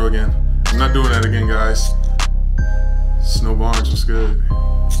the intro again. I'm not doing that again, guys. Snow Barnes was good.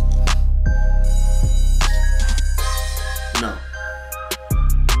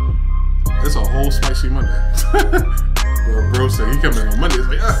 old spicy Monday. bro said he coming in on Monday. He's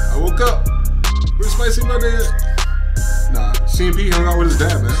like, I woke up. Where's spicy Monday at? Nah, CMP hung out with his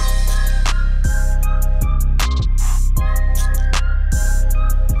dad, man.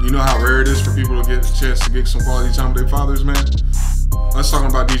 You know how rare it is for people to get a chance to get some quality time with their fathers, man. Us talking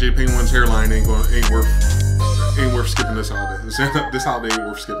about DJ Penguin's hairline ain't worth skipping this holiday. This holiday ain't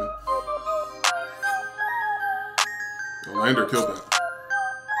worth skipping. Oh, Lander killed that.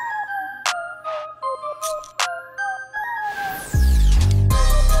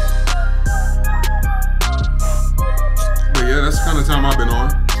 But yeah, that's the kind of time I've been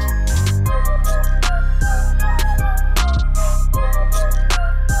on.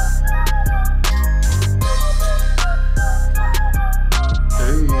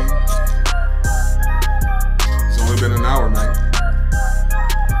 Been an hour, man.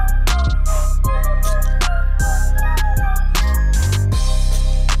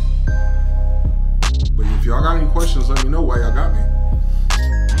 But if y'all got any questions, let me know why y'all got me.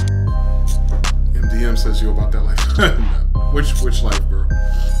 MDM says you about that life. which life, bro?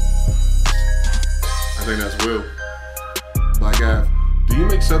 I think that's Will. Black Av. Do you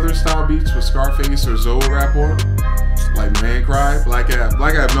make Southern style beats with Scarface or Zoe rap on? Like Man Cry? Black Av.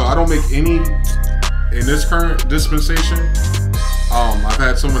 No, I don't make any. In this current dispensation, I've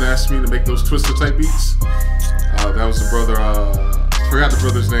had someone ask me to make those Twister type beats. That was the brother, forgot the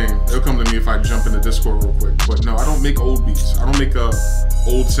brother's name. It'll come to me if I jump in the Discord real quick. But no, I don't make old beats. I don't make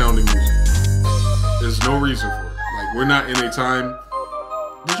old sounding music. There's no reason for it. Like, we're not in a time.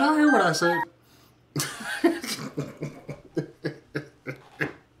 Did y'all hear what I said?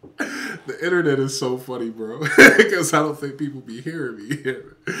 The internet is so funny, bro. Because I don't think people be hearing me.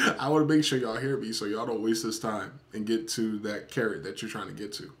 I want to make sure y'all hear me so y'all don't waste this time and get to that carrot that you're trying to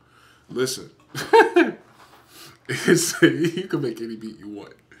get to. Listen. You can make any beat you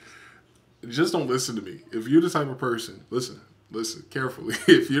want. Just don't listen to me. If you're the type of person, listen carefully.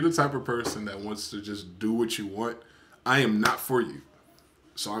 If you're the type of person that wants to just do what you want, I am not for you.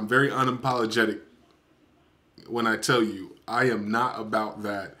 So I'm very unapologetic when I tell you I am not about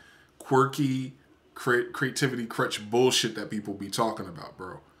that quirky creativity crutch bullshit that people be talking about,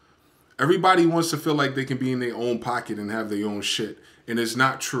 bro. Everybody wants to feel like they can be in their own pocket and have their own shit, and it's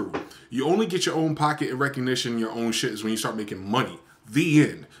not true. You only get your own pocket and recognition in your own shit is when you start making money. The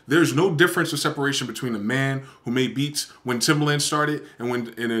end. There's no difference or separation between a man who made beats when Timbaland started and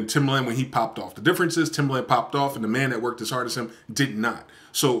then Timbaland when he popped off. The difference is Timbaland popped off and the man that worked as hard as him did not.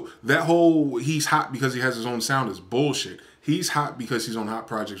 So that whole he's hot because he has his own sound is bullshit. He's hot because he's on hot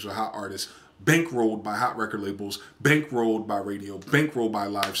projects with hot artists, bankrolled by hot record labels, bankrolled by radio, bankrolled by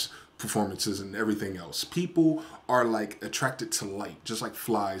live performances and everything else. People are like attracted to light, just like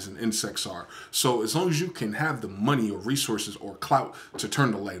flies and insects are. So as long as you can have the money or resources or clout to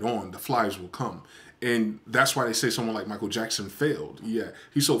turn the light on, the flies will come. And that's why they say someone like Michael Jackson failed. Yeah,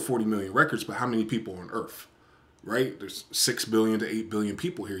 he sold 40 million records, but how many people on Earth? Right? There's 6 billion to 8 billion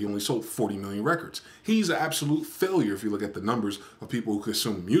people here. He only sold 40 million records. He's an absolute failure if you look at the numbers of people who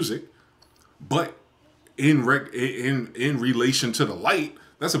consume music. But in relation to the light,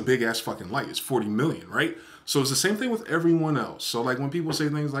 that's a big ass fucking light. It's 40 million, right? So it's the same thing with everyone else. So like when people say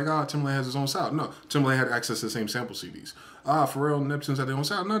things like, Timbaland has his own sound. No, Timbaland had access to the same sample CDs. Pharrell and Neptune's had their own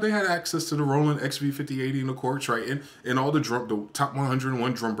sound. No, they had access to the Roland XV5080 and the Quartz, right? And all the top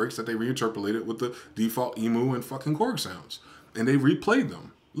 101 drum breaks that they reinterpolated with the default EMU and fucking Korg sounds. And they replayed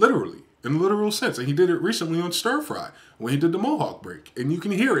them, literally, in a literal sense. And he did it recently on Stir Fry when he did the Mohawk break. And you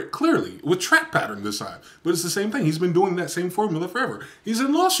can hear it clearly with track pattern this time. But it's the same thing. He's been doing that same formula forever. He's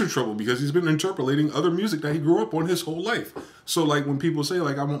in lawsuit trouble because he's been interpolating other music that he grew up on his whole life. So like when people say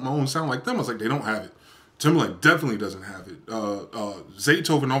like, I want my own sound like them, I was like, they don't have it. Timbaland definitely doesn't have it.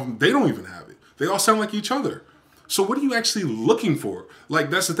 Zaytoven, all of them, they don't even have it. They all sound like each other. So what are you actually looking for? Like,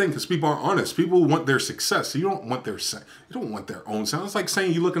 that's the thing, because people aren't honest. People want their success. You don't want their own sound. It's like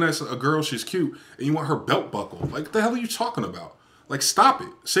saying you're looking at a girl, she's cute, and you want her belt buckle. Like, what the hell are you talking about? Like, stop it.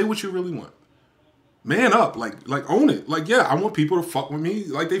 Say what you really want. Man up. Like own it. Like, yeah, I want people to fuck with me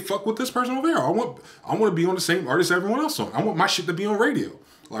like they fuck with this person over here. I want to be on the same artist everyone else on. I want my shit to be on radio.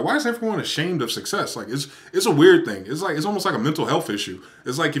 Like, why is everyone ashamed of success? Like, it's a weird thing. It's almost like a mental health issue.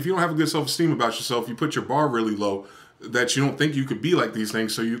 It's like if you don't have a good self-esteem about yourself, you put your bar really low that you don't think you could be like these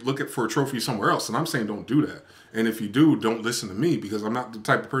things, so you look for a trophy somewhere else. And I'm saying don't do that. And if you do, don't listen to me because I'm not the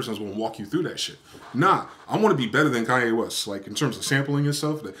type of person that's going to walk you through that shit. Nah, I want to be better than Kanye West. Like, in terms of sampling and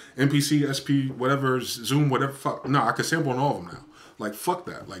stuff, the MPC, SP, whatever, Zoom, whatever, fuck. Nah, I can sample on all of them now. Like, fuck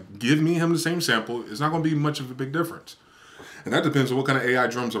that. Like, give me him the same sample. It's not going to be much of a big difference. And that depends on what kind of AI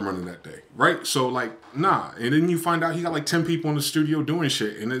drums I'm running that day, right? So like, nah. And then you find out he got like 10 people in the studio doing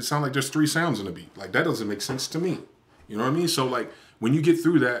shit, and it sounds like there's 3 sounds in the beat. Like that doesn't make sense to me. You know what I mean? So like, when you get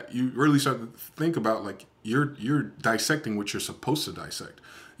through that, you really start to think about like you're dissecting what you're supposed to dissect.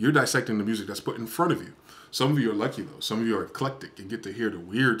 You're dissecting the music that's put in front of you. Some of you are lucky though. Some of you are eclectic and get to hear the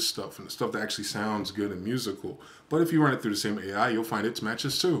weird stuff and the stuff that actually sounds good and musical. But if you run it through the same AI, you'll find its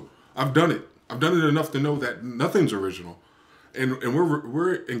matches too. I've done it. I've done it enough to know that nothing's original. And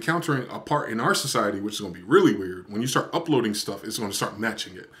we're encountering a part in our society which is going to be really weird. When you start uploading stuff, it's going to start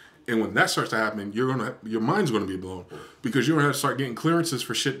matching it. And when that starts to happen, your mind's going to be blown because you're going to have to start getting clearances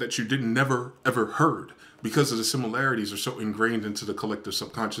for shit that you didn't never ever heard because of the similarities are so ingrained into the collective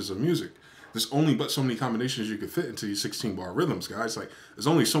subconscious of music. There's only but so many combinations you could fit into these 16-bar rhythms, guys. Like, there's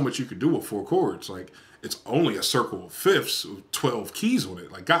only so much you could do with 4 chords. Like, it's only a circle of fifths with 12 keys on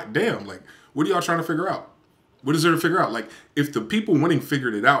it. Like, goddamn. Like, what are y'all trying to figure out? What is there to figure out? Like, if the people winning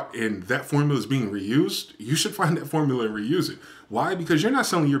figured it out and that formula is being reused, you should find that formula and reuse it. Why? Because you're not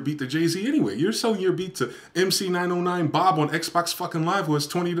selling your beat to Jay-Z anyway. You're selling your beat to MC909 Bob on Xbox fucking Live who has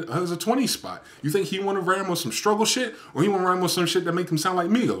a 20 spot. You think he want to rhyme with some struggle shit? Or he want to rhyme with some shit that make him sound like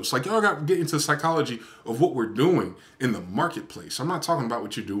Migos? Like, y'all got to get into the psychology of what we're doing in the marketplace. I'm not talking about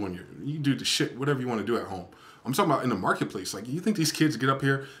what you do when you do the shit, whatever you want to do at home. I'm talking about in the marketplace. Like, you think these kids get up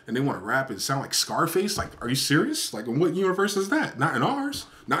here and they want to rap and sound like Scarface? Like, are you serious? Like, in what universe is that? Not in ours.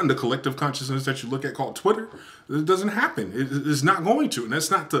 Not in the collective consciousness that you look at called Twitter. It doesn't happen. It's not going to. And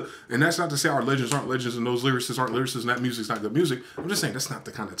that's not to say our legends aren't legends and those lyricists aren't lyricists and that music's not good music. I'm just saying that's not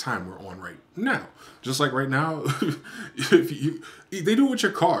the kind of time we're on right now. Just like right now, they do it with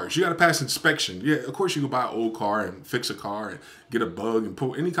your cars. You got to pass inspection. Yeah, of course you can buy an old car and fix a car and get a bug and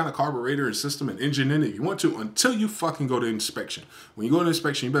put any kind of carburetor and system and engine in it if you want to until you fucking go to inspection. When you go to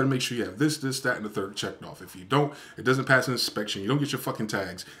inspection, you better make sure you have this, that, and the third checked off. If you don't, it doesn't pass inspection. You don't get your fucking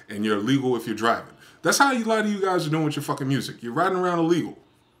tags and you're illegal if you're driving. That's how a lot of you guys are doing with your fucking music. You're riding around illegal.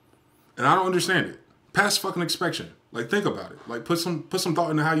 And I don't understand it. Pass fucking inspection. Like, think about it. Like, put some thought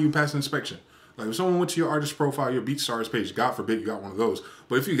into how you pass inspection. Like, if someone went to your artist profile, your BeatStars page, God forbid you got one of those,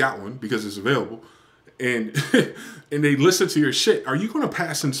 but if you got one because it's available, and and they listen to your shit, are you going to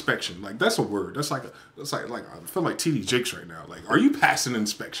pass inspection? Like, that's a word. That's like I feel like TD Jakes right now. Like, are you passing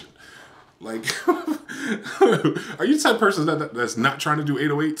inspection? Like, are you the type of person that's not trying to do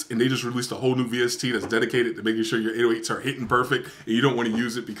 808s and they just released a whole new VST that's dedicated to making sure your 808s are hitting perfect and you don't want to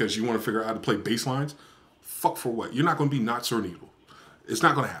use it because you want to figure out how to play bass lines? Fuck for what? You're not going to be Knots or Needle. It's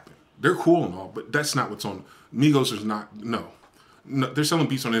not going to happen. They're cool and all, but that's not what's on. Migos is not, no. They're selling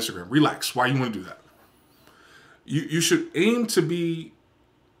beats on Instagram. Relax. Why you want to do that? You should aim to be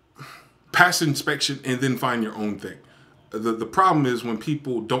pass inspection and then find your own thing. The problem is when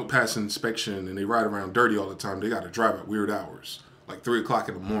people don't pass inspection and they ride around dirty all the time, they got to drive at weird hours, like 3 o'clock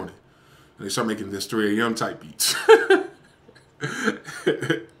in the morning. And they start making this 3 a.m. type beats. And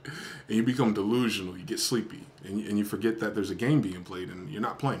you become delusional. You get sleepy. And you forget that there's a game being played and you're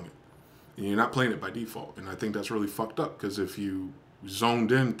not playing it. And you're not playing it by default. And I think that's really fucked up because if you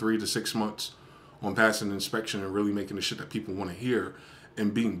zoned in 3 to 6 months on passing inspection and really making the shit that people want to hear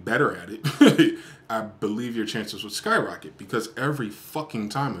and being better at it, I believe your chances would skyrocket because every fucking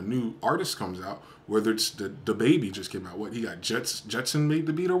time a new artist comes out, whether it's the baby just came out, what he got Jetson made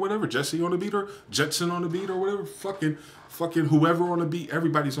the beat or whatever, Jesse on the beat or Jetson on the beat or whatever, fucking whoever on the beat,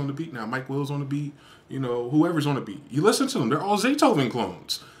 everybody's on the beat now. Mike Will's on the beat, you know, whoever's on the beat. You listen to them, they're all Zaytoven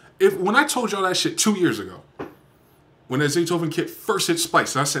clones. When I told y'all that shit 2 years ago, when that Zaytoven kit first hit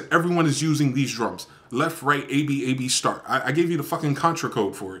Spice, and I said everyone is using these drums, left, right, A, B, start. I gave you the fucking contra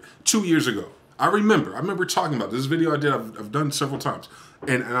code for it 2 years ago. I remember talking about this video I've done several times.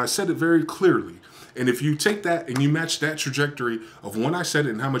 And I said it very clearly. And if you take that and you match that trajectory of when I said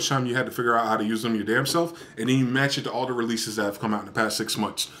it and how much time you had to figure out how to use them your damn self, and then you match it to all the releases that have come out in the past 6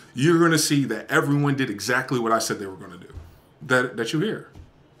 months, you're going to see that everyone did exactly what I said they were going to do. That you hear.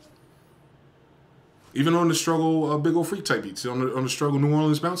 Even on the Struggle Big Ol' Freak type beats, on the Struggle New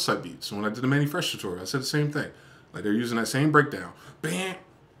Orleans Bounce type beats, when I did the Manny Fresh tutorial, I said the same thing. Like, they're using that same breakdown. Bam,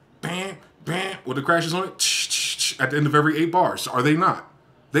 bam, bam, with the crashes on it, at the end of every 8 bars. Are they not?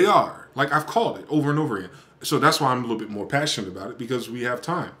 They are. Like, I've called it over and over again. So that's why I'm a little bit more passionate about it, because we have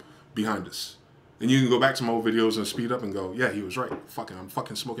time behind us. And you can go back to my old videos and speed up and go, yeah, he was right. I'm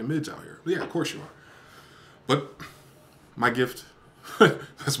fucking smoking mids out here. Yeah, of course you are. But my gift...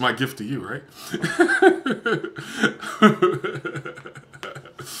 That's my gift to you, right?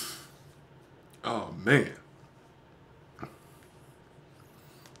 Oh, man.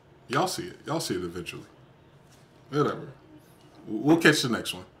 Y'all see it. Y'all see it eventually. Whatever. We'll catch the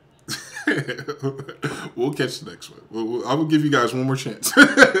next one. We'll catch the next one. I will give you guys one more chance.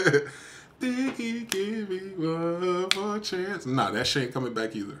 Did he give me one more chance? Nah, that shit ain't coming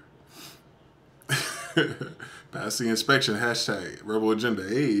back either. Pass the inspection. Hashtag Rebel Agenda.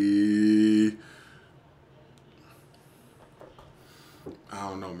 Hey. I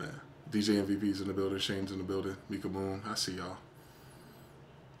don't know, man. DJ MVP's in the building. Shane's in the building. Mika Moon. I see y'all.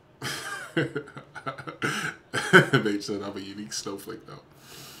 Babe said I'm a unique snowflake,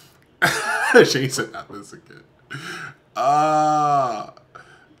 though. Shane said not this again.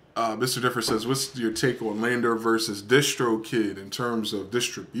 Mr. Differ says, what's your take on Lander versus Distrokid in terms of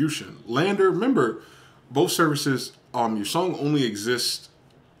distribution? Lander, remember, both services, your song only exists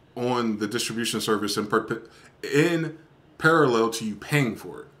on the distribution service in parallel to you paying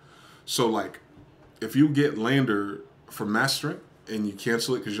for it. So, like, if you get Lander for mastering and you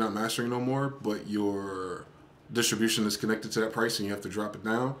cancel it because you're not mastering no more, but your distribution is connected to that price and you have to drop it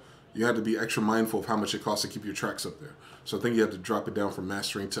down, you have to be extra mindful of how much it costs to keep your tracks up there. So I think you have to drop it down from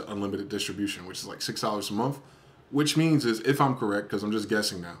mastering to unlimited distribution, which is like $6 a month, which means is, if I'm correct, because I'm just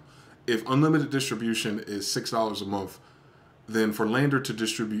guessing now, if unlimited distribution is $6 a month, then for Lander to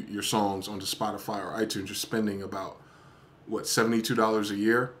distribute your songs onto Spotify or iTunes, you're spending about, what, $72 a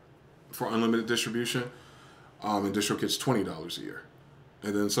year for unlimited distribution, and DistroKid's $20 a year.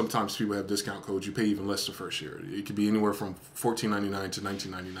 And then sometimes people have discount codes. You pay even less the first year. It could be anywhere from $14.99 to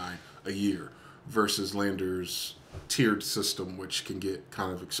 $19.99 a year versus Lander's tiered system, which can get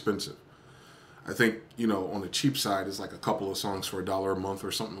kind of expensive. I think, you know, on the cheap side is like a couple of songs for $1 a month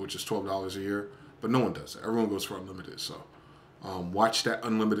or something, which is $12 a year. But no one does it. Everyone goes for unlimited. So watch that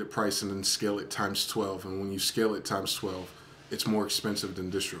unlimited price and then scale it times 12. And when you scale it times 12, it's more expensive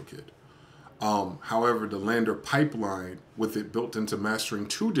than DistroKid. However, the Lander pipeline, with it built into mastering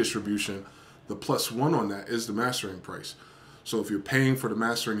to distribution, the +1 on that is the mastering price. So if you're paying for the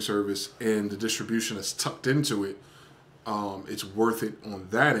mastering service and the distribution is tucked into it, it's worth it on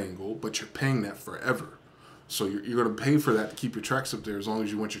that angle, but you're paying that forever. So you're going to pay for that to keep your tracks up there as long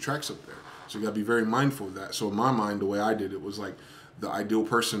as you want your tracks up there. So you got to be very mindful of that. So in my mind, the way I did it was like the ideal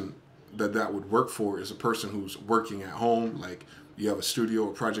person that would work for is a person who's working at home, like you have a studio,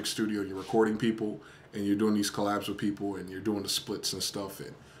 a project studio, you're recording people, and you're doing these collabs with people, and you're doing the splits and stuff,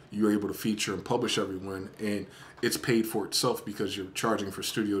 and you're able to feature and publish everyone, and it's paid for itself because you're charging for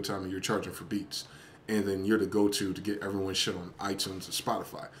studio time and you're charging for beats. And then you're the go-to to get everyone's shit on iTunes and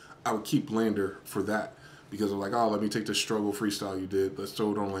Spotify. I would keep Lander for that because I'm like, oh, let me take this struggle freestyle you did. Let's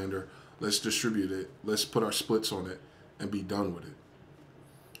throw it on Lander. Let's distribute it. Let's put our splits on it and be done with it.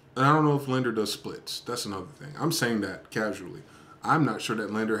 And I don't know if Lander does splits. That's another thing. I'm saying that casually. I'm not sure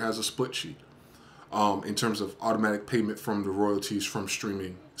that Lander has a split sheet in terms of automatic payment from the royalties from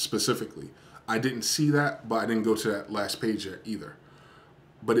streaming specifically. I didn't see that, but I didn't go to that last page yet either.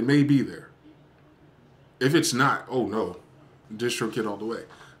 But it may be there. If it's not, oh no, DistroKid all the way.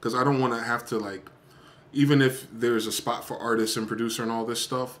 Because I don't want to have to, like, even if there's a spot for artists and producer and all this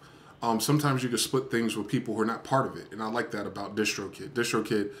stuff, sometimes you can split things with people who are not part of it. And I like that about DistroKid.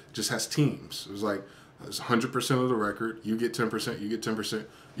 DistroKid just has teams. It was like, it's 100% of the record. You get 10%, you get 10%,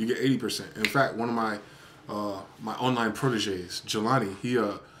 you get 80%. In fact, one of my my online proteges, Jelani,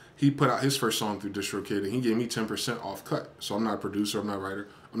 he put out his first song through DistroKid, and he gave me 10% off cut. So I'm not a producer, I'm not a writer.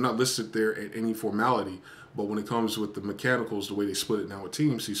 I'm not listed there at any formality, but when it comes with the mechanicals, the way they split it now with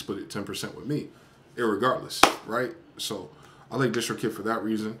teams, he split it 10% with me, irregardless, right? So I like DistroKid for that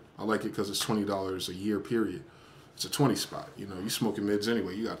reason. I like it because it's $20 a year, period. It's a 20 spot. You know, you smoking mids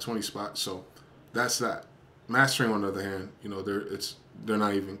anyway, you got 20 spots, so that's that. Mastering, on the other hand, you know, they're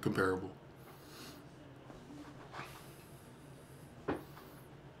not even comparable.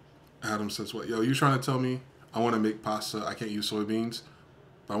 Adam says, what? Yo, you trying to tell me I want to make pasta, I can't use soybeans,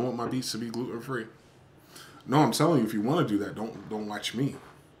 but I want my beats to be gluten-free? No, I'm telling you, if you want to do that, don't watch me.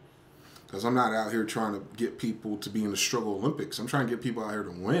 Because I'm not out here trying to get people to be in the struggle Olympics. I'm trying to get people out here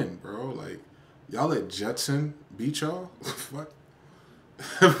to win, bro. Like, y'all let Jetson beat y'all? What?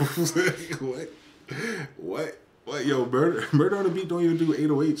 What? Yo, Murder on the Beat don't even do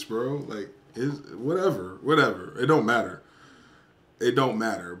 808s, bro. Like, whatever. It don't matter. It don't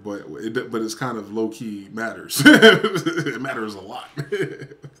matter, but it's kind of low-key matters. It matters a lot.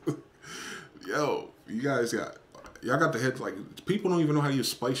 Yo, y'all got the head, like, people don't even know how to use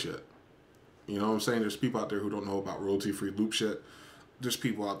Splice yet. You know what I'm saying? There's people out there who don't know about royalty-free loops yet. There's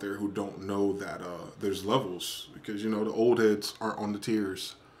people out there who don't know that there's levels, because, you know, the old heads aren't on the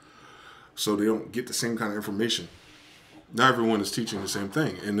tiers, so they don't get the same kind of information. Not everyone is teaching the same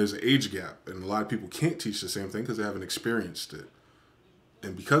thing, and there's an age gap, and a lot of people can't teach the same thing because they haven't experienced it.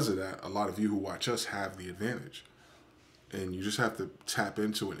 And because of that, a lot of you who watch us have the advantage. And you just have to tap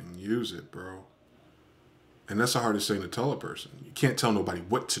into it and use it, bro. And that's the hardest thing to tell a person. You can't tell nobody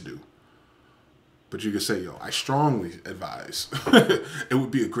what to do. But you can say, yo, I strongly advise. It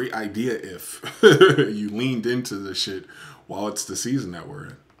would be a great idea if you leaned into this shit while it's the season that we're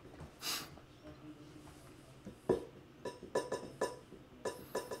in.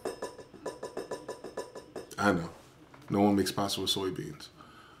 I know. No one makes pasta with soybeans.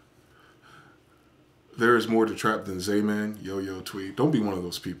 There is more to trap than Zayman, Yo-Yo Tweet. Don't be one of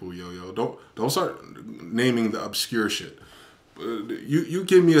those people, Yo-Yo. Don't start naming the obscure shit. You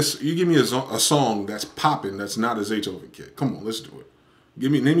give me a song that's popping that's not a Zaytoven kit. Come on, let's do it.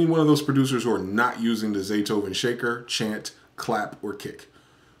 Name me one of those producers who are not using the Zaytoven shaker, chant, clap, or kick.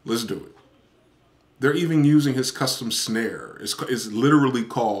 Let's do it. They're even using his custom snare. It's literally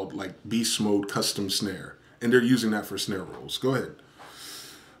called like Beast Mode Custom Snare. And they're using that for snare rolls. Go ahead.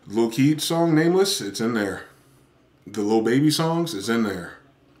 Lil Keed song, Nameless, it's in there. The Lil Baby songs, it's in there.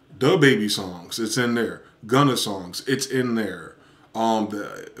 The Baby songs, it's in there. Gunna songs, it's in there.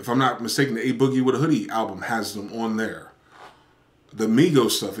 If I'm not mistaken, the A Boogie with a Hoodie album has them on there. The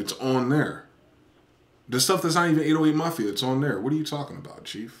Migos stuff, it's on there. The stuff that's not even 808 Mafia, it's on there. What are you talking about,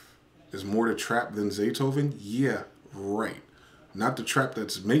 Chief? Is more to trap than Zaytoven? Yeah, right. Not the trap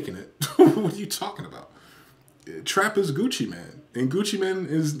that's making it. What are you talking about? Trap is Gucci Mane. And Gucci Mane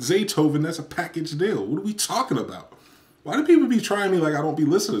is Zaytoven. That's a package deal. What are we talking about? Why do people be trying me like I don't be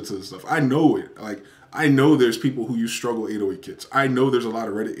listening to this stuff? I know it. Like, I know there's people who use struggle 808 kits. I know there's a lot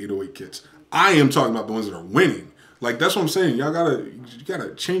of Reddit 808 kits. I am talking about the ones that are winning. Like, that's what I'm saying. Y'all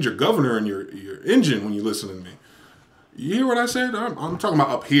gotta change your governor and your engine when you listen to me. You hear what I said? I'm talking about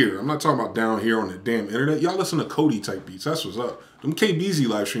up here. I'm not talking about down here on the damn internet. Y'all listen to Cody type beats. That's what's up. Them KBZ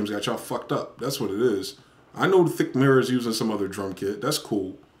live streams got y'all fucked up. That's what it is. I know the Thick Mirror's using some other drum kit. That's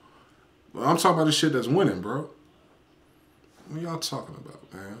cool. But I'm talking about the shit that's winning, bro. What y'all talking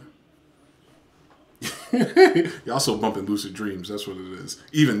about, man? Y'all also bumping Lucid Dreams. That's what it is.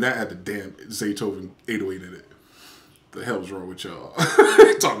 Even that had the damn Zaytoven 808 in it. The hell's wrong with y'all?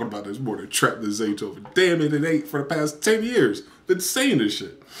 Talking about this more than trap than Zaytoven. Damn it ain't for the past 10 years. Been saying this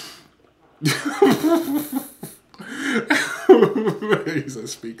shit. He said,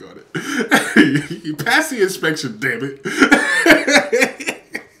 speak on it. You pass the inspection, damn it.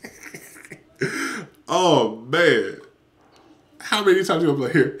 Oh, man. How many times you gonna be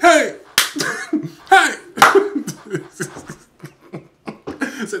like, here, hey, hey.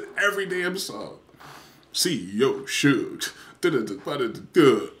 It's in every damn song. CEO Suge.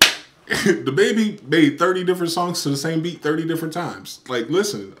 Good. The Baby made 30 different songs to the same beat 30 different times. Like,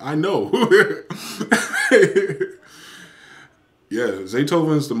 listen, I know. Yeah,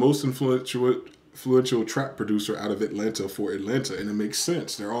 Zaytoven's the most influential trap producer out of Atlanta for Atlanta, and it makes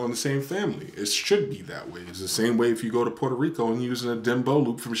sense. They're all in the same family. It should be that way. It's the same way if you go to Puerto Rico and using a Dembo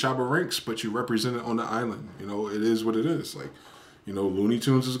loop from Shabba Ranks, but you represent it on the island. You know, it is what it is. Like, you know, Looney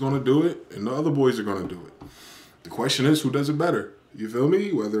Tunes is going to do it, and the other boys are going to do it. The question is, who does it better? You feel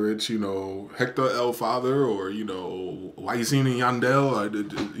me? Whether it's, you know, Hector El Father or, you know, Wyzine and Yandel, or,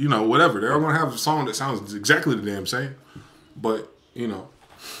 you know, whatever. They're all going to have a song that sounds exactly the damn same. But, you know,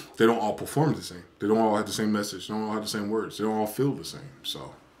 they don't all perform the same. They don't all have the same message. They don't all have the same words. They don't all feel the same.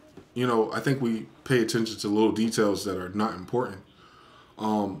 So, you know, I think we pay attention to little details that are not important.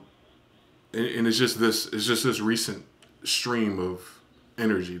 And it's just this recent stream of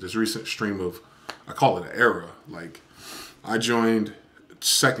energy, this recent stream of, I call it an era. Like, I joined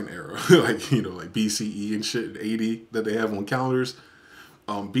second era, like, you know, like BCE and shit, 80 that they have on calendars.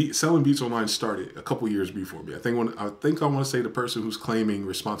 Selling beats online started a couple years before me. I think I want to say the person who's claiming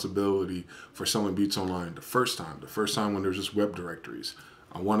responsibility for selling beats online the first time when there was just web directories.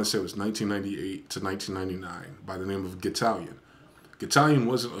 I want to say it was 1998 to 1999 by the name of Gitallion. Gitallion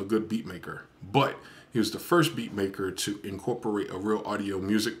wasn't a good beat maker, but he was the first beat maker to incorporate a real audio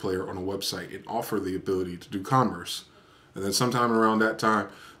music player on a website and offer the ability to do commerce. And then sometime around that time,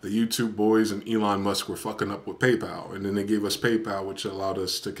 the YouTube boys and Elon Musk were fucking up with PayPal. And then they gave us PayPal, which allowed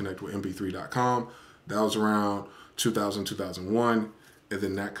us to connect with mp3.com. That was around 2000, 2001. And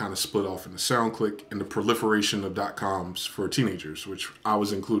then that kind of split off into SoundClick and the proliferation of .coms for teenagers, which I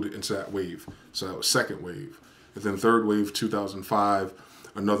was included into that wave. So that was second wave. And then third wave, 2005.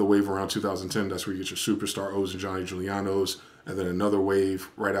 Another wave around 2010. That's where you get your Superstar O's and Johnny Giuliano's. And then another wave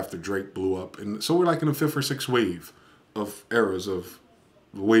right after Drake blew up. And so we're like in the fifth or sixth wave of eras of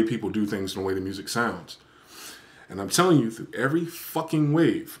the way people do things and the way the music sounds. And I'm telling you, through every fucking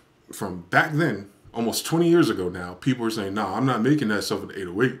wave from back then, almost 20 years ago now, people are saying, nah, I'm not making that stuff with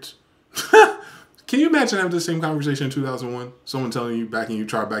 808s. Can you imagine having the same conversation in 2001? Someone telling you,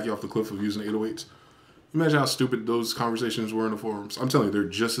 trying to back you off the cliff of using 808s? Imagine how stupid those conversations were in the forums. I'm telling you, they're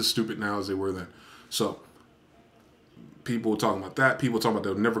just as stupid now as they were then. So, people talking about that. People talking about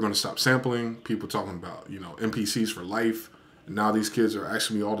they're never going to stop sampling. People talking about, you know, MPCs for life. And now these kids are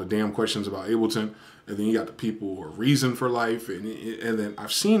asking me all the damn questions about Ableton. And then you got the people who are Reason for life. And then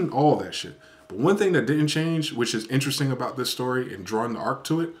I've seen all that shit. But one thing that didn't change, which is interesting about this story and drawing the arc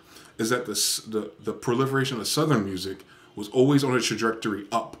to it, is that the proliferation of Southern music was always on a trajectory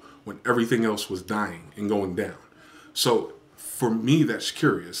up when everything else was dying and going down. So for me, that's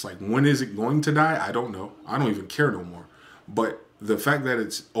curious. Like, when is it going to die? I don't know. I don't even care no more. But the fact that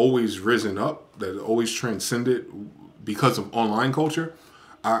it's always risen up, that it always transcended because of online culture,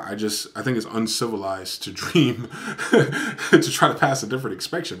 I think it's uncivilized to dream to try to pass a different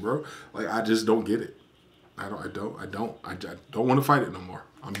inspection, bro. Like, I just don't get it. I don't want to fight it no more.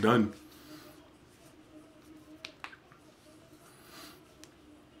 I'm done.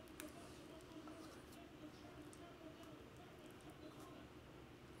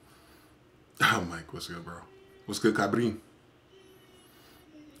 Oh, Mike, what's good, bro? What's good, Cabrin?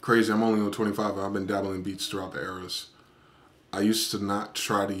 Crazy, I'm only on 25. I've been dabbling beats throughout the eras. I used to not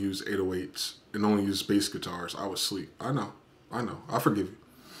try to use 808s and only use bass guitars. I would sleep. I know. I forgive you.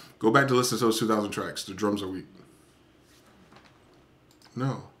 Go back to listen to those 2000 tracks. The drums are weak.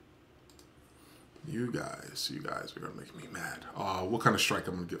 No. You guys are going to make me mad. What kind of strike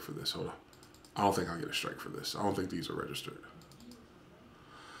I'm going to get for this? Hold on. I don't think I'll get a strike for this. I don't think these are registered.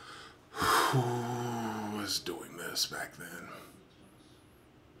 Who was doing this back then?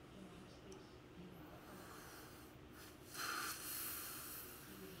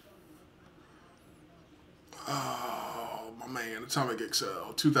 Oh, my man, Atomic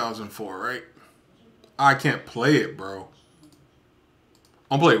XL, 2004, right? I can't play it, bro.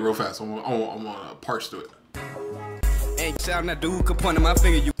 I'll play it real fast. I'm gonna parse to it. Hey, shout that dude could point at my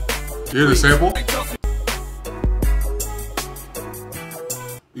finger. You hear the sample?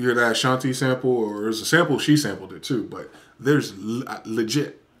 You hear that Ashanti sample, or there's a sample, she sampled it too, but there's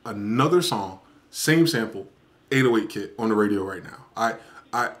legit another song, same sample, 808 kit on the radio right now.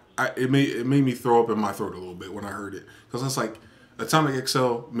 It made me throw up in my throat a little bit when I heard it, because it's like Atomic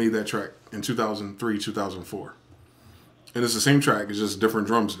XL made that track in 2003, 2004, and it's the same track. It's just different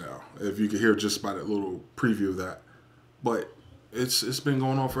drums now. If you could hear just by that little preview of that, but it's been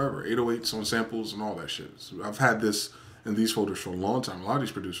going on forever. 808s on samples and all that shit. So I've had this in these folders for a long time. A lot of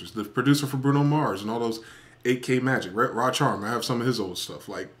these producers, the producer for Bruno Mars and all those 8K Magic, Rod Charm. I have some of his old stuff.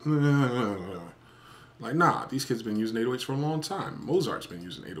 Like, nah, these kids been using 808s for a long time. Mozart's been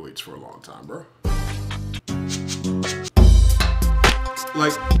using 808s for a long time, bro.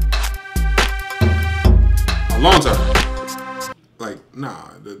 Like, a long time. Like, nah,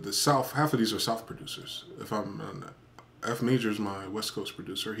 the South, half of these are South producers. If I'm, F Major's my West Coast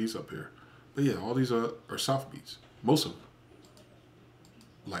producer, he's up here. But yeah, all these are South beats. Most of them.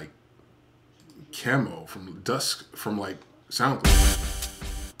 Like, Camo from Dusk, from like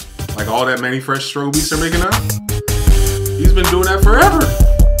SoundCloud. Like all that Manny Fresh strobe beats they're making now. He's been doing that forever.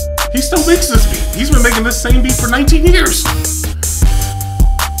 He still makes this beat. He's been making this same beat for 19 years.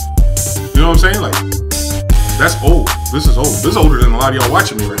 You know what I'm saying? Like, that's old. This is old. This is older than a lot of y'all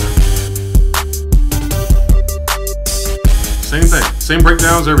watching me right now. Same thing. Same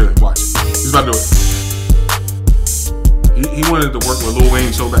breakdowns, everything. Watch. He's about to do it. He wanted to work with Lil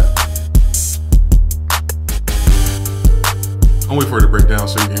Wayne so bad. I'll wait for it to break down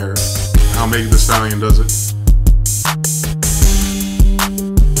so you can hear it. How Megan Thee Stallion does it.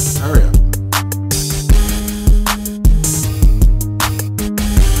 Hurry up.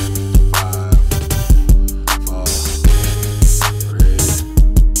 5, 4, 3, 2.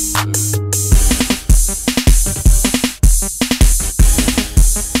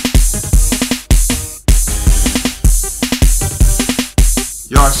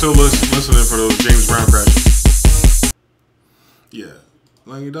 Y'all still listening for those James Brown crashes. Yeah,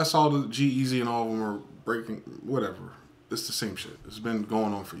 like that's all the G-Eazy and all of them are breaking, whatever. It's the same shit. It's been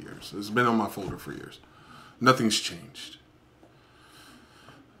going on for years. It's been on my folder for years. Nothing's changed.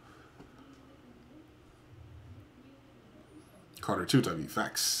 Carter 2 type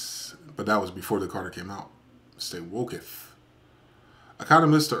facts. But that was before the Carter came out. Stay woketh. I kind of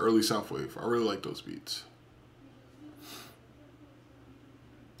missed the early Southwave. I really like those beats.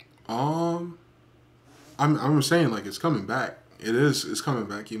 I'm saying, like, it's coming back. It's coming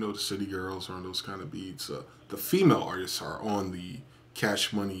back. You know, the City Girls are on those kind of beats. The female artists are on the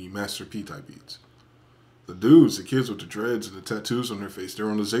Cash Money, Master P type beats. The dudes, the kids with the dreads and the tattoos on their face, they're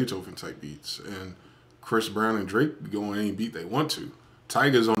on the Zaytoven type beats. And Chris Brown and Drake go on any beat they want to.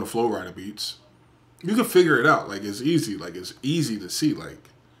 Tyga's on the Flow Rider beats. You can figure it out. Like, it's easy. Like, it's easy to see. Like,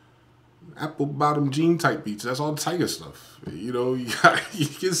 apple bottom jean type beats. That's all Tiger stuff. You know, you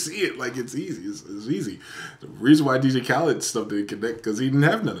can see it like it's easy. It's easy. The reason why DJ Khaled stuff didn't connect because he didn't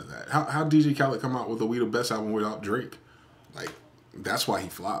have none of that. How DJ Khaled come out with a We the Best album without Drake? Like, that's why he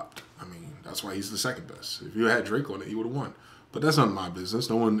flopped. I mean, that's why he's the second best. If you had Drake on it, he would have won. But that's not my business.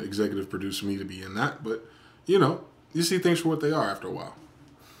 No one executive produced me to be in that. But, you know, you see things for what they are after a while.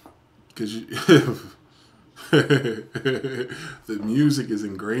 Because the music is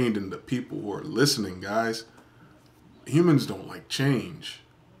ingrained in the people who are listening, guys. Humans don't like change.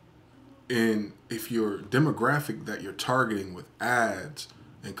 And if your demographic that you're targeting with ads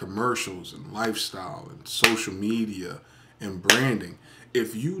and commercials and lifestyle and social media and branding,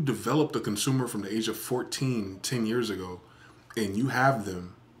 if you developed a consumer from the age of 14, 10 years ago, and you have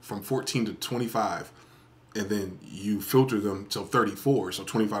them from 14 to 25, and then you filter them till 34, so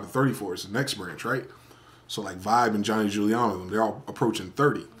 25 to 34 is the next branch, right? So like Vibe and Johnny Giuliano, they're all approaching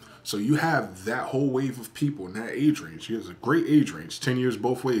 30. So you have that whole wave of people in that age range. It's a great age range, 10 years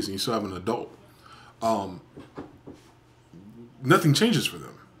both ways, and you still have an adult. Nothing changes for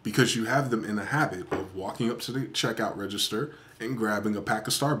them because you have them in a habit of walking up to the checkout register and grabbing a pack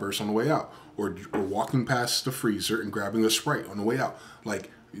of Starburst on the way out, or walking past the freezer and grabbing a Sprite on the way out.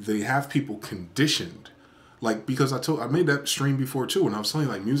 Like, they have people conditioned. Like, because I made that stream before too, and I was telling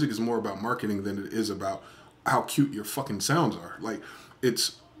you, like, music is more about marketing than it is about how cute your fucking sounds are. Like,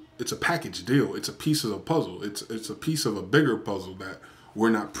 it's a package deal. It's a piece of a puzzle. It's a piece of a bigger puzzle that we're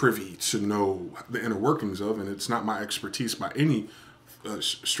not privy to know the inner workings of, and it's not my expertise by any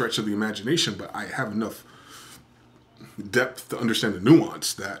stretch of the imagination, but I have enough depth to understand the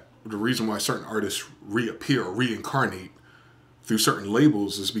nuance that the reason why certain artists reappear or reincarnate through certain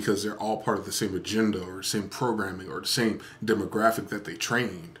labels is because they're all part of the same agenda or same programming or the same demographic that they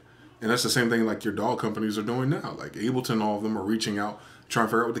trained. And that's the same thing like your doll companies are doing now. Like Ableton, all of them are reaching out, trying to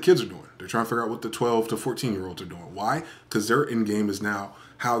figure out what the kids are doing. They're trying to figure out what the 12 to 14-year-olds are doing. Why? Because their end game is now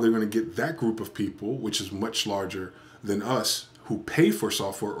how they're going to get that group of people, which is much larger than us, who pay for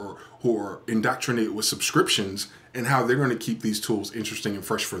software or who are indoctrinated with subscriptions, and how they're going to keep these tools interesting and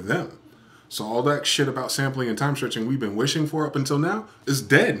fresh for them. So all that shit about sampling and time stretching we've been wishing for up until now is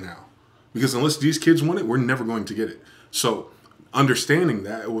dead now. Because unless these kids want it, we're never going to get it. So understanding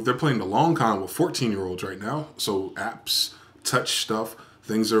that, well, they're playing the long con with 14-year-olds right now. So apps, touch stuff,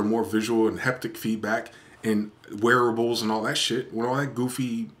 things that are more visual and haptic feedback, and wearables and all that shit. When all that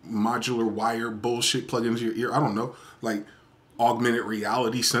goofy modular wire bullshit plug into your ear, I don't know. Like augmented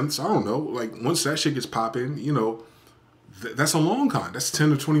reality sense, I don't know. Like once that shit gets popping, you know, that's a long con. That's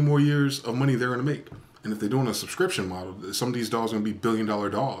 10 to 20 more years of money they're going to make. And if they're doing a subscription model, some of these DAWs are going to be billion-dollar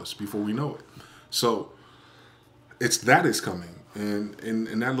DAWs before we know it. So it's that is coming. And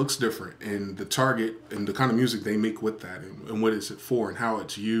that looks different. And the target and the kind of music they make with that and what is it for and how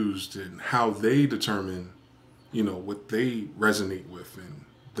it's used and how they determine, you know, what they resonate with and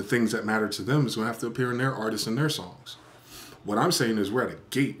the things that matter to them is going to have to appear in their artists and their songs. What I'm saying is we're at a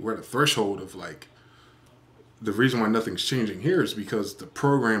gate, we're at a threshold of like, the reason why nothing's changing here is because the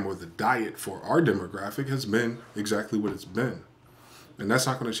program or the diet for our demographic has been exactly what it's been. And that's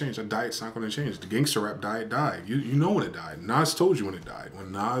not going to change. That diet's not going to change. The gangster rap diet died. You know when it died. Nas told you when it died.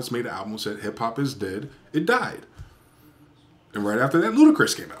 When Nas made an album and said hip-hop is dead, it died. And right after that,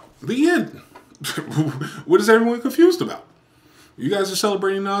 Ludacris came out. The end. What is everyone confused about? You guys are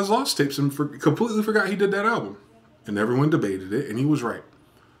celebrating Nas Lost tapes and completely forgot he did that album. And everyone debated it, and he was right.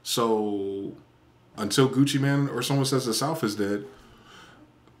 So until Gucci Man or someone says the South is dead,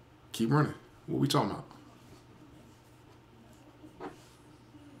 keep running. What we talking about?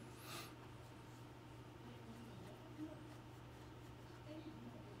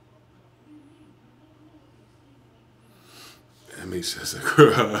 Emmy says a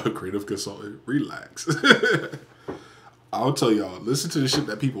creative consultant. Relax. I'll tell y'all, listen to the shit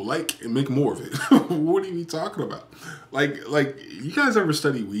that people like and make more of it. What are you talking about? Like, you guys ever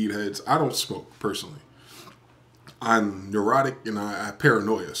study weed heads? I don't smoke, personally. I'm neurotic and I have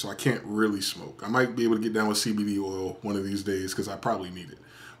paranoia, so I can't really smoke. I might be able to get down with CBD oil one of these days because I probably need it.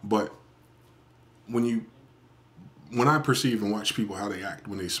 But when I perceive and watch people how they act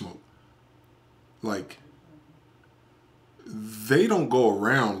when they smoke, like, they don't go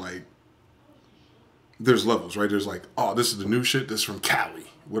around like, there's levels, right? There's like, oh, this is the new shit. This is from Cali.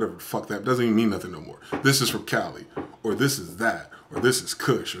 Whatever the fuck that doesn't even mean nothing no more. This is from Cali, or this is that, or this is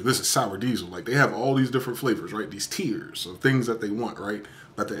Kush, or this is Sour Diesel. Like they have all these different flavors, right? These tiers of things that they want, right?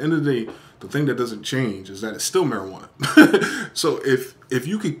 But at the end of the day, the thing that doesn't change is that it's still marijuana. So if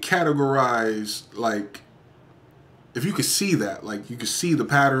you could categorize, like, if you could see that, like you could see the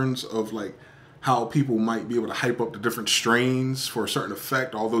patterns of like how people might be able to hype up the different strains for a certain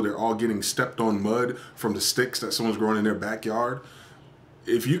effect, although they're all getting stepped on mud from the sticks that someone's growing in their backyard.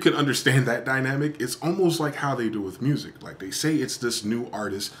 If you can understand that dynamic, it's almost like how they do with music. Like they say it's this new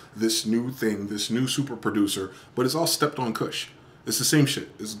artist, this new thing, this new super producer, but it's all stepped on kush. It's the same shit.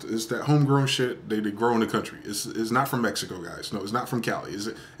 It's that homegrown shit they grow in the country. It's not from Mexico, guys. No, it's not from Cali.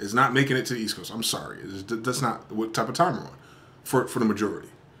 It's not making it to the East Coast. I'm sorry. That's not what type of time we're on for the majority.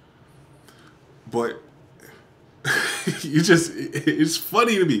 But it's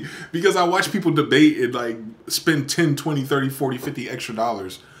funny to me because I watch people debate and like spend 10, 20, 30, 40, 50 extra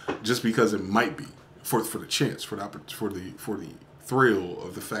dollars just because it might be for the chance, for the thrill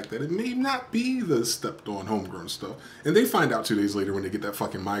of the fact that it may not be the stepped on homegrown stuff. And they find out 2 days later when they get that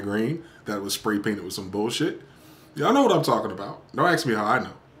fucking migraine that it was spray painted with some bullshit. Y'all know what I'm talking about. Don't ask me how I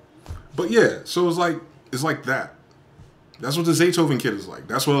know. But yeah, so it's like that. That's what the Zaytoven kit is like.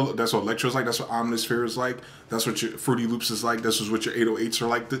 That's what Electro is like. That's what Omnisphere is like. That's what your Fruity Loops is like. This is what your 808s are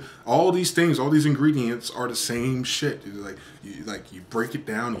like. All these things, all these ingredients are the same shit. You break it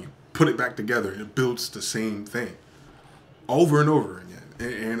down and you put it back together and it builds the same thing over and over again.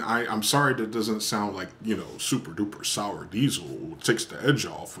 And I'm sorry that doesn't sound like, you know, super duper sour diesel takes the edge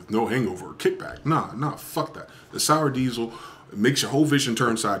off with no hangover or kickback. Nah, fuck that. The sour diesel makes your whole vision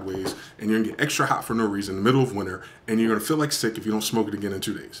turn sideways, and you're gonna get extra hot for no reason in the middle of winter, and you're gonna feel like sick if you don't smoke it again in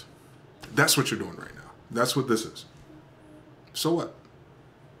 2 days. That's what you're doing right now. That's what this is. So what?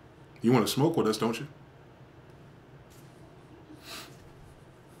 You want to smoke with us, don't you?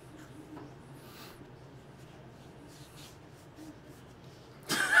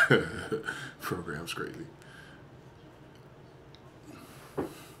 Programs greatly.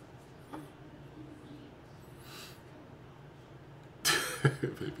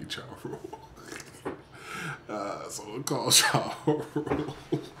 Baby chow roll. So we'll call chow roll.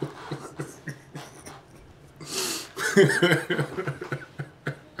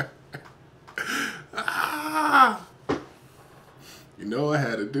 You know I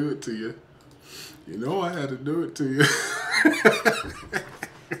had to do it to you. You know I had to do it to you.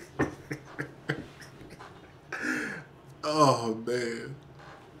 Oh, man.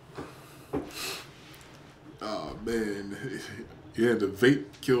 Oh, man. Yeah, the vape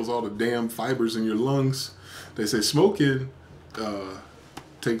kills all the damn fibers in your lungs. They say smoking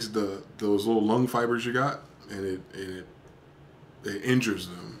takes those little lung fibers you got and it injures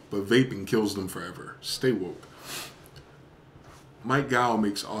them. But vaping kills them forever. Stay woke. Mike Gow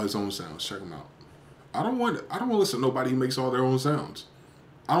makes all his own sounds. Check him out. I don't want to listen to nobody who makes all their own sounds.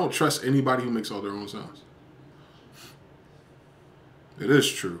 I don't trust anybody who makes all their own sounds. It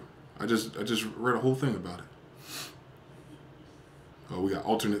is true. I just read a whole thing about it. Oh, we got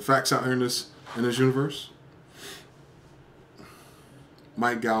alternate facts out here in this universe.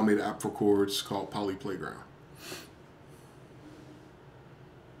 Mike Gow made an app for chords called Poly Playground.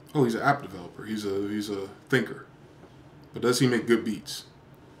 Oh, he's an app developer. He's a thinker. But does he make good beats?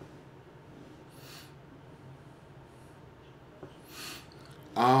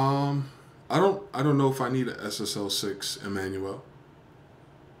 I don't know if I need an SSL6 Emmanuel.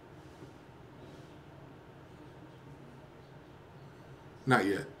 Not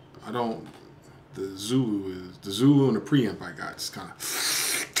yet. I don't. The Zulu and the preamp I got is kind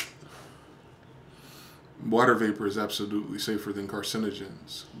of. Water vapor is absolutely safer than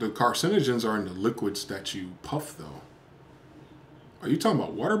carcinogens. The carcinogens are in the liquids that you puff, though. Are you talking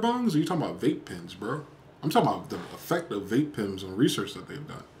about water bongs or are you talking about vape pens, bro? I'm talking about the effect of vape pens on research that they've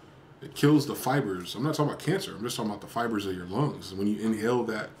done. It kills the fibers. I'm not talking about cancer. I'm just talking about the fibers of your lungs. When you inhale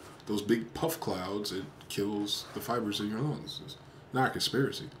those big puff clouds, it kills the fibers in your lungs. It's not a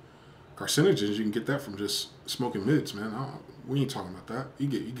conspiracy. Carcinogens, you can get that from just smoking mids, man. We ain't talking about that. You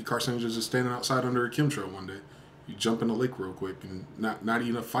get carcinogens just standing outside under a chemtrail one day. You jump in the lake real quick and not eat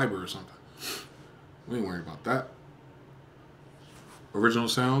enough fiber or something. We ain't worried about that. Original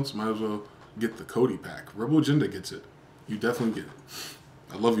sounds, might as well get the Cody pack. Rebel Agenda gets it. You definitely get it.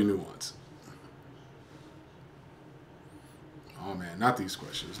 I love your new ones. Oh man, not these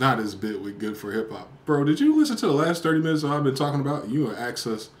questions. Not this bit with good for hip hop. Bro, did you listen to the last 30 minutes that I've been talking about? You gonna ask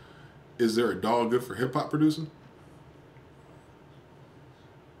us, is there a DAW good for hip hop producing?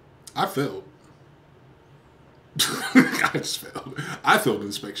 I failed. I just failed. I failed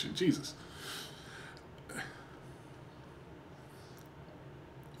inspection. Jesus.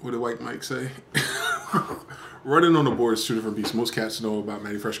 What did White Mike say? Running on the board is two different beasts. Most cats know about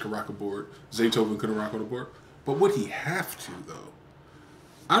Manny Fresh could rock a board. Zaytoven couldn't rock on a board. But would he have to, though?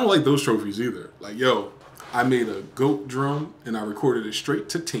 I don't like those trophies either. Like, yo, I made a goat drum and I recorded it straight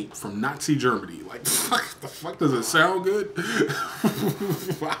to tape from Nazi Germany. Like, the fuck does it sound good?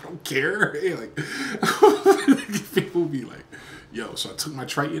 I don't care. Hey, like, people be like, yo, so I took my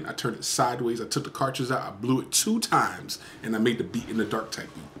Triton, I turned it sideways, I took the cartridge out, I blew it 2 times, and I made the beat in the dark type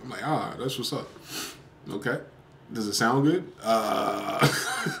beat. I'm like, that's what's up. Okay. Does it sound good?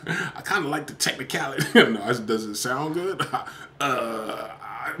 I kind of like the technicality. No, does it sound good?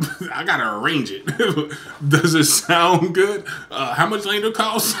 I gotta arrange it. Does it sound good? How much later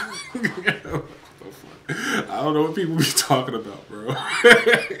cost? I don't know what people be talking about, bro.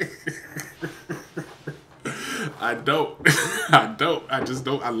 I don't. I just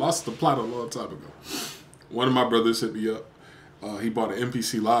don't. I lost the plot a long time ago. One of my brothers hit me up. He bought an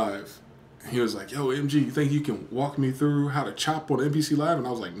MPC Live. He was like, yo, MG, you think you can walk me through how to chop on MPC Live? And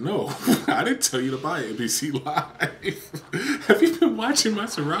I was like, no, I didn't tell you to buy MPC Live. Have you been watching my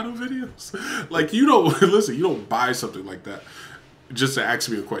Serato videos? Like, you don't, listen, you don't buy something like that just to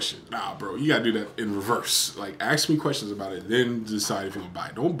ask me a question. Nah, bro, you gotta do that in reverse. Like, ask me questions about it, then decide if you're gonna buy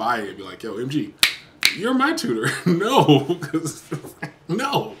it. Don't buy it and be like, yo, MG, you're my tutor. No,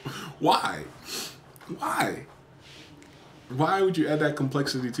 no. Why? Why? Why would you add that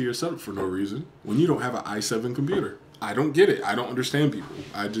complexity to yourself for no reason when you don't have an i7 computer? I don't get it. I don't understand people.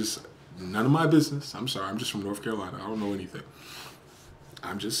 None of my business. I'm sorry. I'm just from North Carolina. I don't know anything.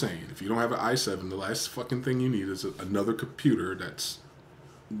 I'm just saying, if you don't have an i7, the last fucking thing you need is another computer that's,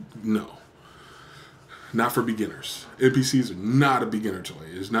 no. Not for beginners. NPCs are not a beginner toy.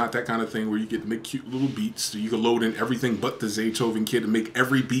 It's not that kind of thing where you get to make cute little beats so you can load in everything but the Zaytoven kit and make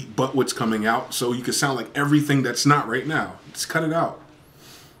every beat but what's coming out so you can sound like everything that's not right now. Just cut it out.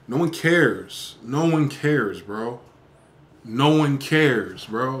 No one cares. No one cares, bro. No one cares,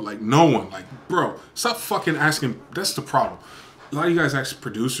 bro. Like, no one. Like, bro, stop fucking asking. That's the problem. A lot of you guys ask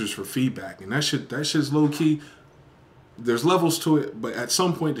producers for feedback, and that shit's low-key. There's levels to it, but at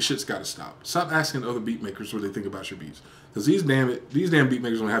some point the shit's got to stop. Stop asking other beat makers what they think about your beats, because these damn beat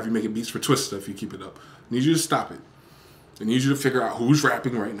makers gonna have you making beats for Twista if you keep it up. I need you to stop it. I need you to figure out who's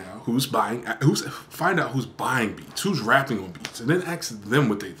rapping right now, find out who's buying beats, who's rapping on beats, and then ask them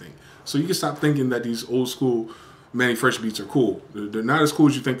what they think. So you can stop thinking that these old school Manny Fresh beats are cool. They're not as cool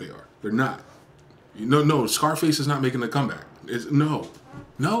as you think they are. They're not. No, Scarface is not making a comeback. No.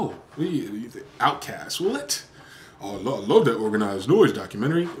 Outkast, what? Oh, I love that Organized Noise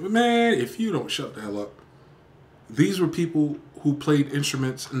documentary. Man, if you don't shut the hell up. These were people who played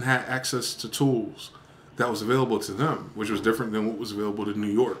instruments and had access to tools that was available to them, which was different than what was available to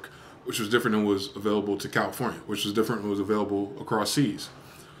New York, which was different than what was available to California, which was different than what was available across seas.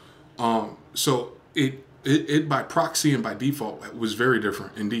 So it by proxy and by default was very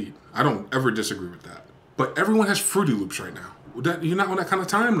different indeed. I don't ever disagree with that. But everyone has Fruity Loops right now. You're not on that kind of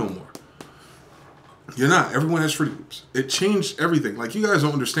time no more. You're not. Everyone has Fruity Loops. It changed everything. Like, you guys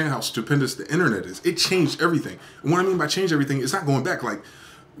don't understand how stupendous the internet is. It changed everything. And what I mean by change everything, it's not going back. Like,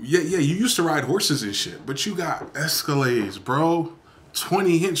 yeah, you used to ride horses and shit, but you got Ezkeys, bro.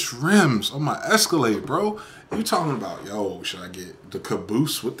 20-inch rims on my Escalade, bro. You talking about, yo, should I get the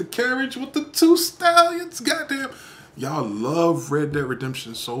caboose with the carriage with the 2 stallions? Goddamn. Y'all love Red Dead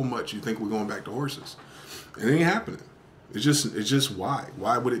Redemption so much you think we're going back to horses. It ain't happening. It's just why?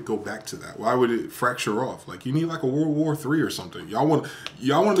 Why would it go back to that? Why would it fracture off? Like, you need like a World War III or something. Y'all want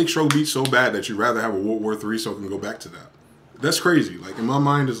to make struggle beats so bad that you'd rather have a World War III so it can go back to that. That's crazy. Like, in my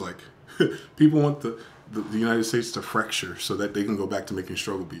mind is like, people want the United States to fracture so that they can go back to making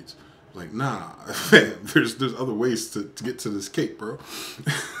struggle beats. Like, nah, there's other ways to get to this cake, bro.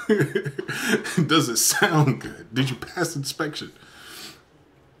 Does it sound good? Did you pass inspection?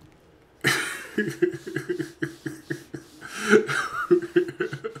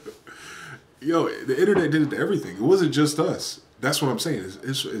 Yo, the internet did it to everything. It wasn't just us. That's what I'm saying.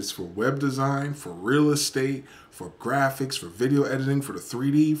 It's for web design, for real estate, for graphics, for video editing, for the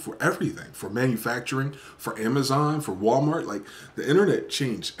 3D, for everything, for manufacturing, for Amazon, for Walmart. Like, the internet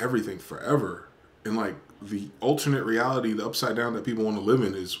changed everything forever. And like, the alternate reality, the upside down that people want to live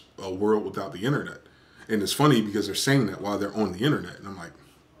in is a world without the internet. And it's funny because they're saying that while they're on the internet. And I'm like,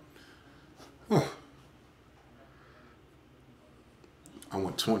 oh. I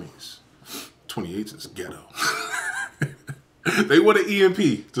want 20s. 28s is ghetto. They want an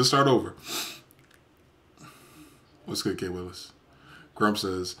EMP to start over. What's good, K. Willis? Grump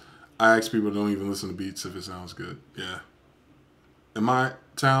says, I ask people don't even listen to beats if it sounds good. Yeah. In my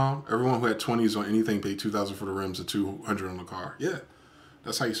town, everyone who had 20s on anything paid $2,000 for the rims and $200 on the car. Yeah.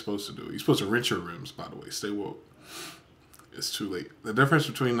 That's how you're supposed to do it. You're supposed to rent your rims, by the way. Stay woke. It's too late. The difference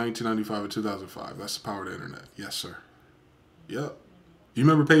between 1995 and 2005, that's the power of the internet. Yes, sir. Yep. You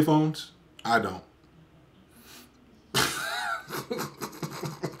remember payphones? I don't.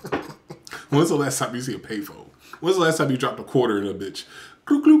 When's the last time you see a payphone? When's the last time you dropped a quarter in a bitch?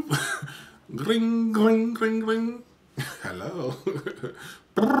 Gloop, gloop. Gring, gring, gring, gring. Hello.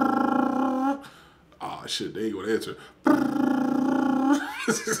 Oh, shit, there you go, the answer.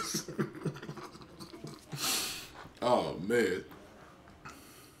 Oh, man.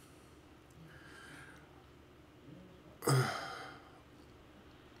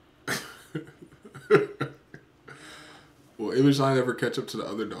 Will EzMix ever catch up to the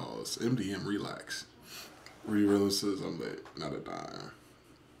other DAWs? MDM, relax. Re-Realist says I'm late, not a dime.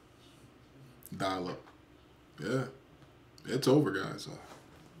 Dial up. Yeah. It's over, guys.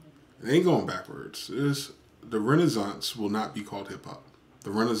 It ain't going backwards. The Renaissance will not be called hip-hop.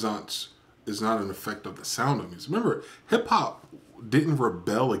 The Renaissance is not an effect of the sound of music. Remember, hip-hop didn't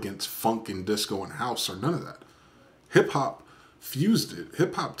rebel against funk and disco and house or none of that. Hip-hop fused it.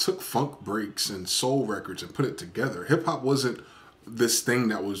 Hip-hop took funk breaks and soul records and put it together. Hip-hop wasn't this thing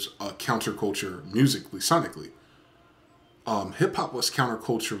that was a counterculture musically, sonically. Hip-hop was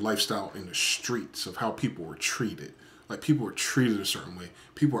counterculture lifestyle in the streets of how people were treated. Like, people were treated a certain way.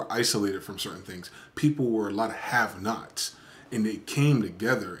 People were isolated from certain things. People were a lot of have-nots. And they came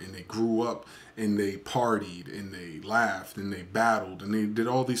together and they grew up and they partied and they laughed and they battled and they did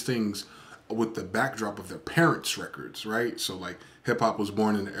all these things with the backdrop of their parents' records, right? So, like, hip-hop was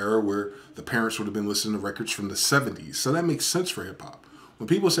born in an era where the parents would have been listening to records from the 70s. So that makes sense for hip-hop. When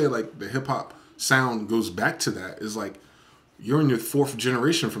people say, like, the hip-hop sound goes back to that, it's like, you're in your fourth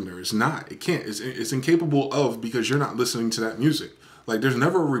generation from there. It's not. It can't. It's incapable of, because you're not listening to that music. Like, there's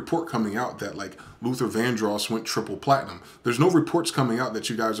never a report coming out that, like, Luther Vandross went triple platinum. There's no reports coming out that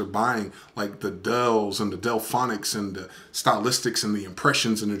you guys are buying, like, the DAWs and the Delphonics and the Stylistics and the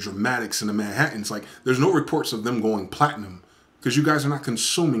Impressions and the Dramatics and the Manhattans. Like, there's no reports of them going platinum because you guys are not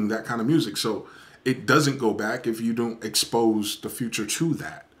consuming that kind of music. So it doesn't go back if you don't expose the future to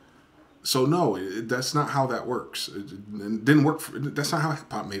that. So no, that's not how that works. It didn't work. That's not how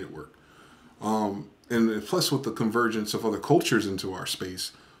hip hop made it work. And plus, with the convergence of other cultures into our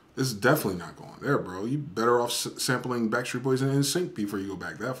space, it's definitely not going there, bro. You better off sampling Backstreet Boys and NSYNC before you go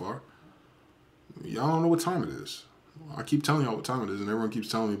back that far. Y'all don't know what time it is. I keep telling y'all what time it is, and everyone keeps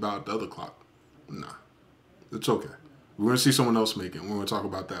telling me about the other clock. Nah, it's okay. We're going to see someone else make it. We're going to talk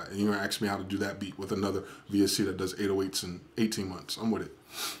about that. And you're going to ask me how to do that beat with another VSC that does 808s in 18 months. I'm with it.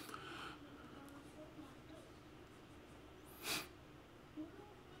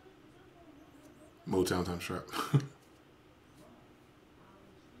 Motown time trap.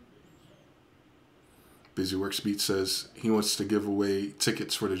 Busy Works Beat says he wants to give away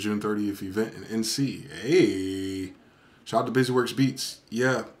tickets for the June 30th event in NC. Hey, shout out to Busy Works Beats.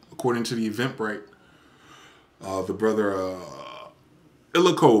 Yeah, according to the Eventbrite, the brother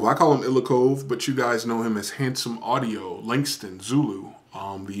Illacove. I call him Illacove, but you guys know him as Handsome Audio, Langston Zulu.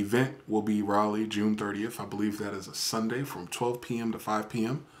 The event will be Raleigh, June 30th. I believe that is a Sunday from 12 p.m. to 5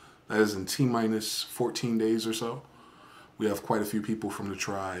 p.m. That is in T-minus 14 days or so. We have quite a few people from the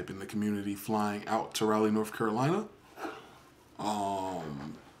tribe in the community flying out to Raleigh, North Carolina.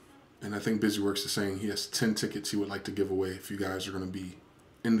 And I think Busy Works is saying he has 10 tickets he would like to give away if you guys are going to be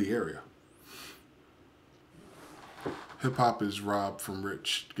in the area. Hip-hop is robbed from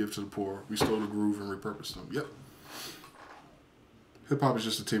rich, give to the poor. We stole the groove and repurposed them. Yep. Hip-hop is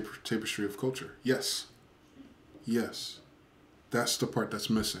just a tapestry of culture. Yes. Yes. That's the part that's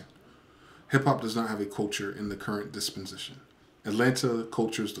missing. Hip-hop does not have a culture in the current dispensation. Atlanta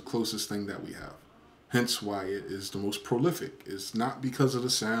culture is the closest thing that we have. Hence why it is the most prolific. It's not because of the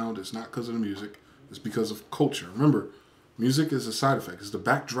sound. It's not because of the music. It's because of culture. Remember, music is a side effect. It's the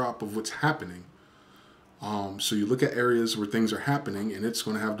backdrop of what's happening. So you look at areas where things are happening, and it's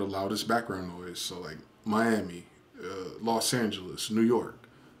going to have the loudest background noise. So like Miami, Los Angeles, New York,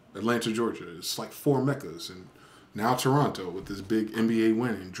 Atlanta, Georgia. It's like 4 meccas. And now Toronto with this big NBA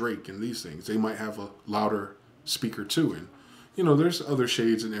win and Drake and these things. They might have a louder speaker too. And, you know, there's other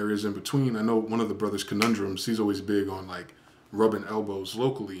shades and areas in between. I know one of the brothers, Conundrums, he's always big on, like, rubbing elbows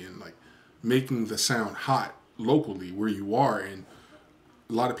locally and, like, making the sound hot locally where you are. And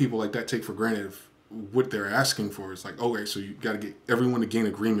a lot of people like that take for granted what they're asking for. It's like, okay, so you got to get everyone to gain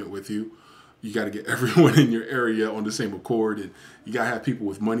agreement with you. You got to get everyone in your area on the same accord, and you got to have people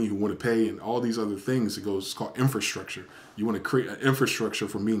with money who want to pay and all these other things. It's called infrastructure. You want to create an infrastructure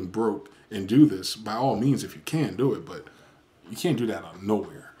for being broke and do this. By all means, if you can, do it, but you can't do that out of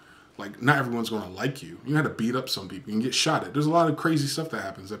nowhere. Like, not everyone's going to like you. You got to beat up some people. You can get shot at. There's a lot of crazy stuff that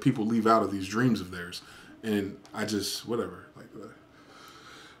happens that people leave out of these dreams of theirs. And I just, whatever. Like,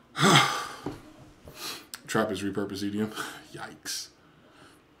 trap is repurposed idiom. Yikes.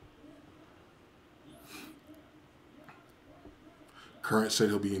 Current said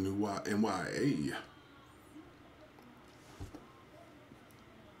he'll be in NYA.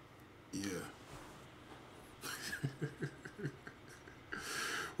 Yeah.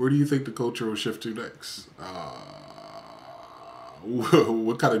 Where do you think the culture will shift to next?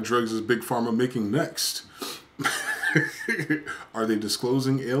 What kind of drugs is Big Pharma making next? Are they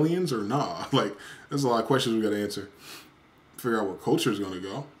disclosing aliens or nah? Like, there's a lot of questions we got to answer. Figure out where culture is going to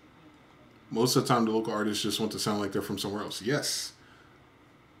go. Most of the time, the local artists just want to sound like they're from somewhere else. Yes.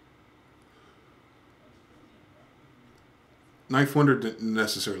 Knife Wonder didn't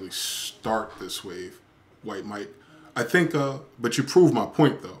necessarily start this wave. White Mike. I think, but you prove my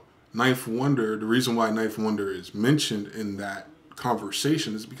point, though. Knife Wonder, the reason why Knife Wonder is mentioned in that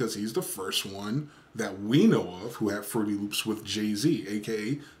conversation is because he's the first one that we know of who had Fruity Loops with Jay-Z,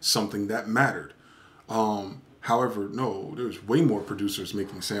 a.k.a. Something That Mattered. However, no, there's way more producers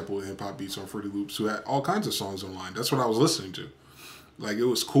making sample hip-hop beats on Fruity Loops who had all kinds of songs online. That's what I was listening to. Like, it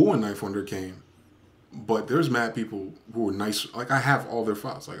was cool when Knife Wonder came. But there's mad people who were nice. Like, I have all their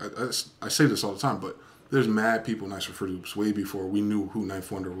files. Like, I say this all the time, but there's mad people nice for Fruity Loops way before we knew who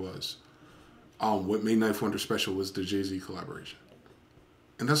Knife Wonder was. What made Knife Wonder special was the Jay-Z collaboration.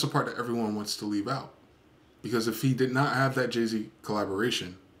 And that's the part that everyone wants to leave out. Because if he did not have that Jay-Z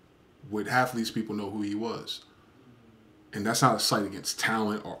collaboration, would half of these people know who he was? And that's not a slight against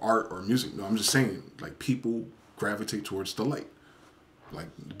talent or art or music. No, I'm just saying, like, people gravitate towards the light. Like,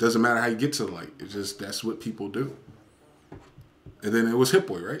 it doesn't matter how you get to the light. It's just, that's what people do. And then it was Hit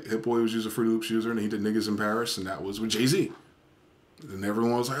Boy, right? Hit Boy was just a Fruity Loops user, and he did Niggas in Paris, and that was with Jay-Z. And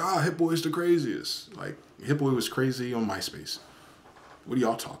everyone was like, oh, Hit Boy's the craziest. Like, Hit Boy was crazy on MySpace. What are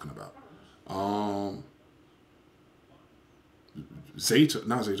y'all talking about?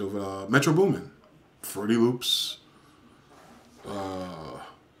 Metro Boomin, Fruity Loops,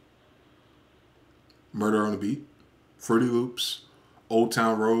 Murder on the Beat, Fruity Loops, Old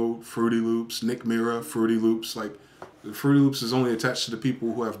Town Road, Fruity Loops, Nick Mira, Fruity Loops. Like, the Fruity Loops is only attached to the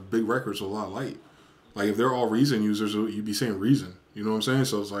people who have big records with a lot of light. Like, if they're all Reason users, you'd be saying Reason. You know what I'm saying?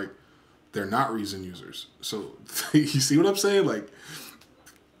 So it's like, they're not Reason users. So, you see what I'm saying? Like,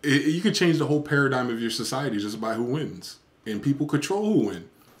 you could change the whole paradigm of your society just by who wins. And people control who win.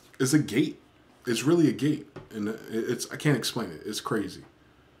 It's a gate. It's really a gate. And I can't explain it. It's crazy.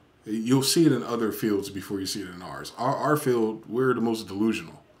 You'll see it in other fields before you see it in ours. Our field, we're the most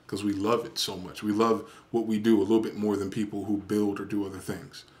delusional because we love it so much. We love what we do a little bit more than people who build or do other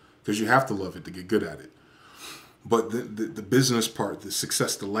things. Because you have to love it to get good at it. But the business part, the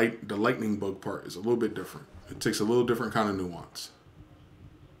success, the lightning bug part is a little bit different. It takes a little different kind of nuance.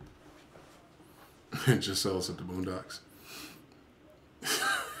 It just sells at the Boondocks.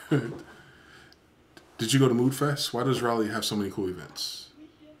 Did you go to Mood Fest? Why does Raleigh have so many cool events?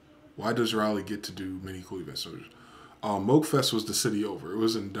 Why does Raleigh get to do many cool events? Moog Fest was the city over. It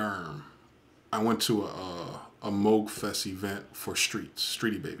was in Durham. I went to a Moog Fest event for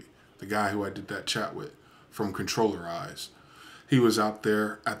Streety Baby, the guy who I did that chat with from Controller Eyes. He was out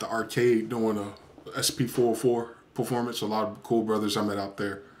there at the arcade doing a SP404 performance. A lot of cool brothers I met out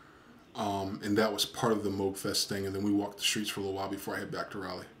there. And that was part of the Moog Fest thing. And then we walked the streets for a little while before I head back to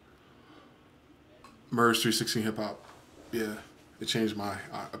Raleigh. Merge 316 Hip Hop. Yeah, it changed my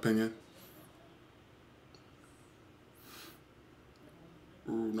opinion.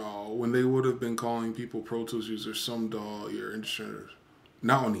 No, when they would have been calling people Pro Tools users, some DAW, your industry.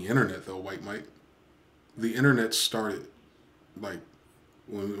 Not on the internet, though, White Mike. The internet started, like,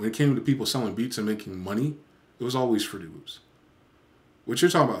 when it came to people selling beats and making money, it was always Fruity Loops. What you're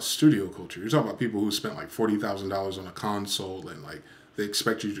talking about, studio culture. You're talking about people who spent like $40,000 on a console and like they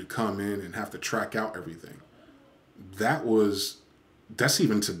expect you to come in and have to track out everything. That's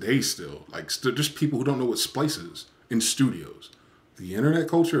even today still. Like, just people who don't know what Splice is in studios. The internet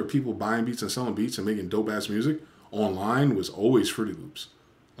culture of people buying beats and selling beats and making dope-ass music online was always Fruity Loops.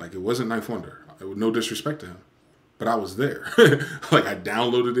 Like, it wasn't Knife Wonder. No disrespect to him. But I was there. Like, I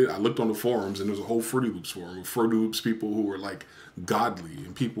downloaded it. I looked on the forums, and there was a whole Fruity Loops forum with Fruity Loops people who were, like, godly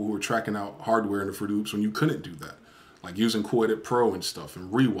and people who were tracking out hardware in the Fruity Loops when you couldn't do that. Like, using Co-Edit Pro and stuff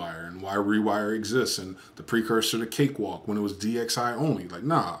and Rewire and why Rewire exists and the precursor to Cakewalk when it was DXI only. Like,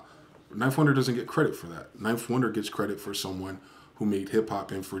 nah. Knife Wonder doesn't get credit for that. Knife Wonder gets credit for someone who made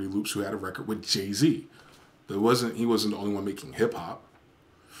hip-hop in Fruity Loops who had a record with Jay-Z. He wasn't the only one making hip-hop.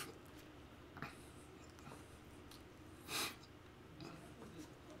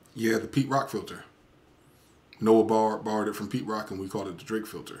 Yeah, the Pete Rock filter. Noah borrowed it from Pete Rock, and we called it the Drake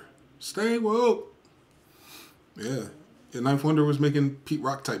filter. Stay woke. Yeah. Knife Wonder was making Pete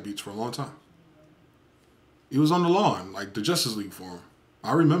Rock type beats for a long time. He was on the lawn, like the Justice League forum.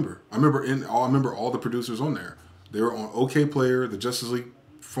 I remember all the producers on there. They were on OK Player, the Justice League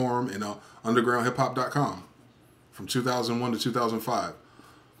forum, and undergroundhiphop.com from 2001 to 2005.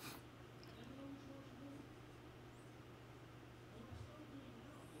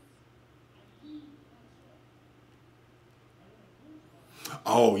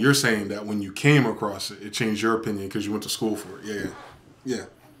 Oh, you're saying that when you came across it, it changed your opinion because you went to school for it. Yeah, yeah. Yeah.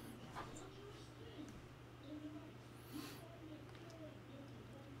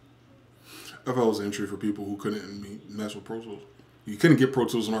 I thought it was an entry for people who couldn't mess with Pro Tools. You couldn't get Pro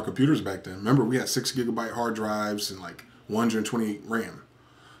Tools on our computers back then. Remember, we had 6 gigabyte hard drives and like 128 RAM.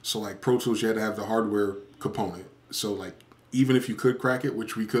 So like Pro Tools, you had to have the hardware component. So like even if you could crack it,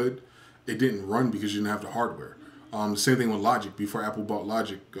 which we could, it didn't run because you didn't have the hardware. The same thing with Logic. Before Apple bought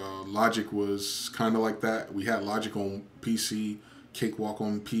Logic, Logic was kind of like that. We had Logic on PC, Cakewalk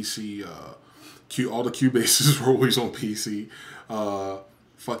on PC, all the Cubases were always on PC.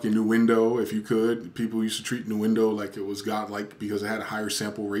 Fucking Nuendo, if you could. People used to treat Nuendo like it was godlike because it had a higher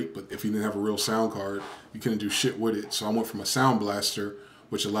sample rate, but if you didn't have a real sound card, you couldn't do shit with it. So I went from a Sound Blaster,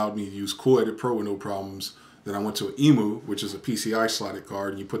 which allowed me to use Cool Edit Pro with no problems. Then I went to an EMU, which is a PCI slotted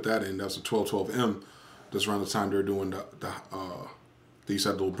card, and you put that in. That was a 1212M. That's around the time they're doing they used to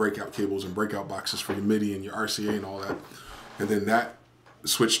have little breakout cables and breakout boxes for your MIDI and your RCA and all that. And then that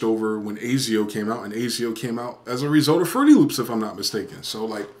switched over when ASIO came out, and ASIO came out as a result of Fruity Loops, if I'm not mistaken. So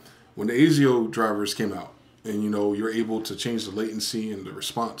like when the ASIO drivers came out, and you know you're able to change the latency and the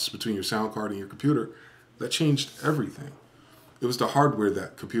response between your sound card and your computer, that changed everything. It was the hardware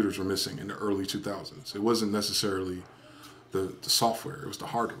that computers were missing in the early 2000s. It wasn't necessarily the software. It was the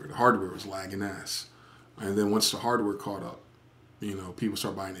hardware. The hardware was lagging ass. And then once the hardware caught up, you know, people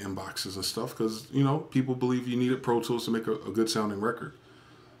start buying inboxes and stuff because, you know, people believe you needed Pro Tools to make a good sounding record.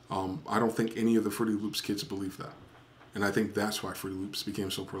 I don't think any of the Fruity Loops kids believe that. And I think that's why Fruity Loops became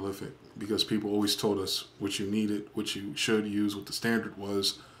so prolific, because people always told us what you needed, what you should use, what the standard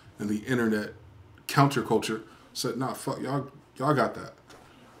was, and the internet counterculture said, nah, fuck, y'all got that.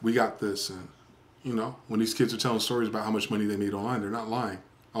 We got this. And, you know, when these kids are telling stories about how much money they made online, they're not lying.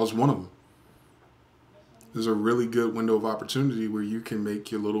 I was one of them. There's a really good window of opportunity where you can make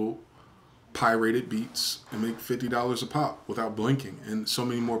your little pirated beats and make $50 a pop without blinking. And so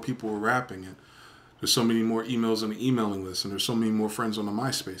many more people are rapping, and there's so many more emails on the emailing list, and there's so many more friends on the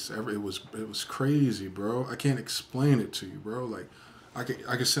MySpace. It was crazy, bro. I can't explain it to you, bro. Like I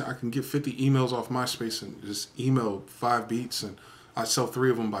can get 50 emails off MySpace and just email 5 beats, and I'd sell 3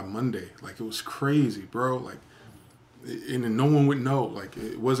 of them by Monday. Like it was crazy, bro. Like, and then no one would know. Like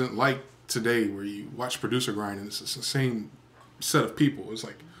it wasn't like today where you watch Producer Grind and it's the same set of people. It's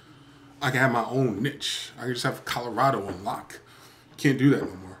like I can have my own niche. I can just have Colorado on lock. Can't do that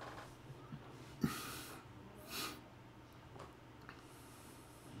no more.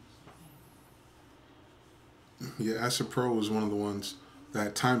 Yeah, Acid Pro was one of the ones that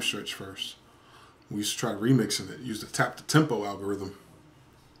had Time Stretch first. We used to try remixing it. Used to tap the tempo algorithm.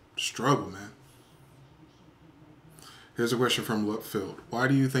 Struggle, man. Here's a question from Lutfield. Why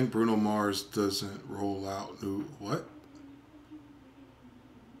do you think Bruno Mars doesn't roll out new... What?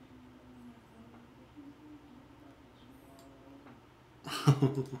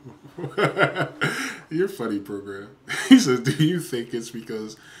 You're funny, program. He says, do you think it's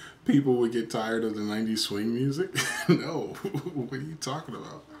because people would get tired of the 90s swing music? No. What are you talking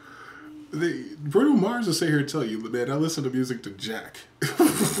about? Bruno Mars will sit here and tell you, man, I listen to music to Jack.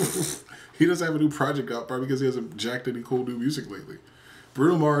 He doesn't have a new project out probably because he hasn't jacked any cool new music lately.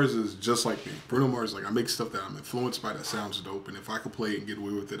 Bruno Mars is just like me. Bruno Mars is like, I make stuff that I'm influenced by that sounds dope, and if I could play it and get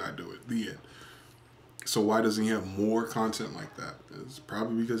away with it, I do it. The end. So why doesn't he have more content like that? It's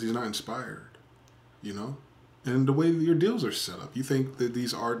probably because he's not inspired, you know? And the way your deals are set up. You think that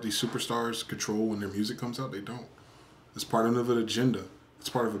these superstars control when their music comes out? They don't. It's part of an agenda. It's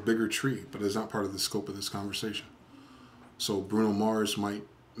part of a bigger tree, but it's not part of the scope of this conversation. So Bruno Mars might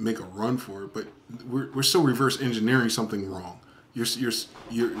make a run for it, but we're still reverse engineering something wrong.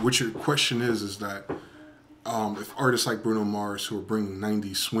 What your question is that if artists like Bruno Mars who are bringing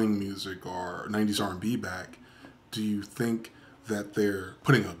 90s swing music or 90s R&B back, do you think that they're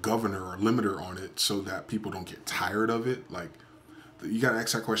putting a governor or limiter on it so that people don't get tired of it? Like, you got to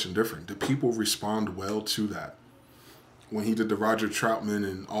ask that question different. Do people respond well to that? When he did the Roger Troutman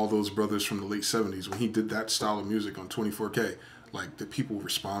and all those brothers from the late 70s, when he did that style of music on 24K, like, did people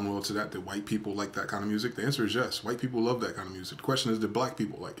respond well to that? Did white people like that kind of music? The answer is yes. White people love that kind of music. The question is, did black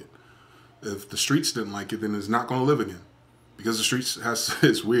people like it? If the streets didn't like it, then it's not going to live again, because the streets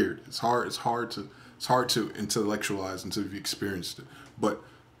it's weird. It's hard to intellectualize until you've experienced it. But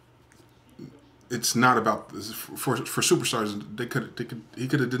it's not about this. For superstars. He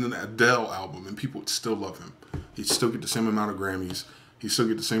could have done an Adele album and people would still love him. He'd still get the same amount of Grammys. He'd still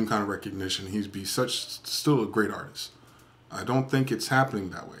get the same kind of recognition. He'd be still a great artist. I don't think it's happening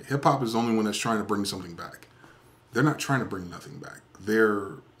that way. Hip hop is the only one that's trying to bring something back. They're not trying to bring nothing back.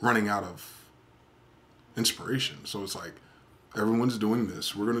 They're running out of inspiration. So it's like, Everyone's doing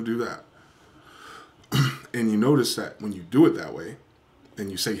this. We're going to do that. And you notice that when you do it that way, and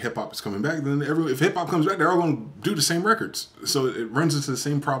you say hip hop is coming back, then if hip hop comes back, they're all going to do the same records. So it runs into the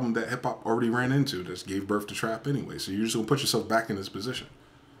same problem that hip hop already ran into. That gave birth to trap anyway. So you're just going to put yourself back in this position.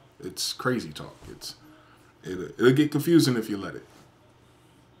 It's crazy talk. It'll get confusing if you let it.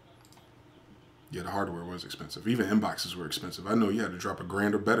 Yeah, the hardware was expensive. Even inboxes were expensive. I know you had to drop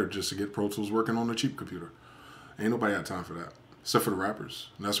 $1,000 or better just to get Pro Tools working on a cheap computer. Ain't nobody had time for that, except for the rappers.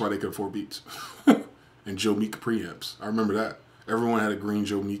 And that's why they could afford Beats and Joe Meek preamps. I remember that. Everyone had a green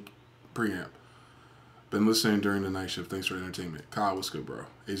Joe Meek preamp. Been listening during the night shift. Thanks for the entertainment. Kyle, what's good, bro?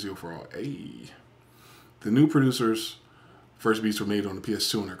 AZO for all. Hey. The new producers' first beats were made on the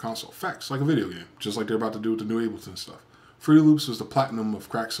PS2 on their console. Facts, like a video game. Just like they're about to do with the new Ableton stuff. Fruity Loops was the platinum of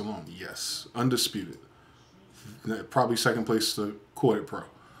Cracks alone. Yes. Undisputed. Probably second place to Quartet Pro.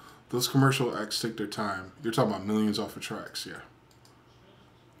 Those commercial acts take their time. You're talking about millions off of tracks, yeah.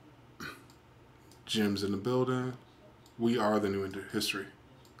 Jim's in the building. We are the new history.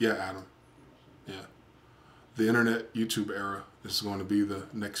 Yeah, Adam. Yeah. The internet, YouTube era is going to be the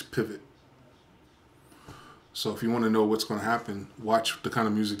next pivot. So if you want to know what's going to happen, watch the kind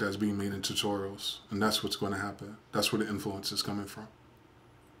of music that's being made in tutorials. And that's what's going to happen. That's where the influence is coming from.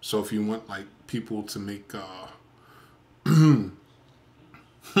 So if you want like people to make...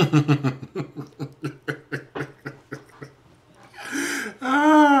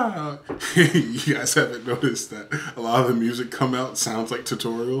 You guys haven't noticed that a lot of the music come out sounds like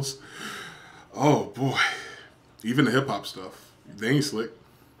tutorials? Oh boy. Even the hip-hop stuff. They ain't slick.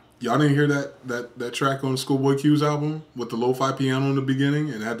 Y'all didn't hear that track on Schoolboy Q's album with the lo-fi piano in the beginning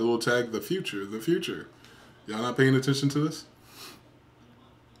and had the little tag, the future, the future. Y'all not paying attention to this?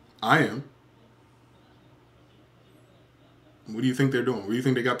 I am. What do you think they're doing? Where do you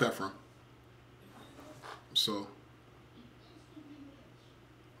think they got that from? So,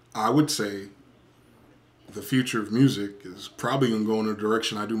 I would say the future of music is probably going to go in the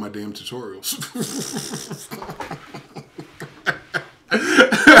direction I do my damn tutorials.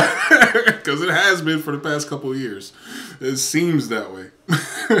 Because it has been for the past couple of years. It seems that way.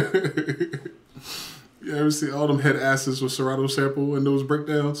 You ever see all them head asses with Serato sample and those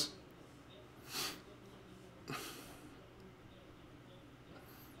breakdowns?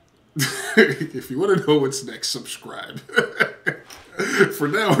 If you want to know what's next, subscribe. For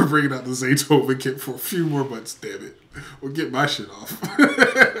now, we're bringing out the Zaytoven kit for a few more months, damn it. We'll get my shit off.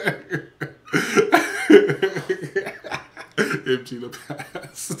 MG the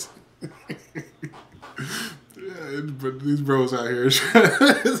past. Yeah, but these bros out here.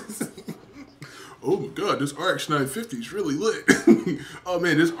 Oh my god, this RX 950 is really lit. Oh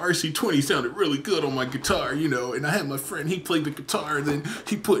man, this RC20 sounded really good on my guitar, you know, and I had my friend, he played the guitar, and then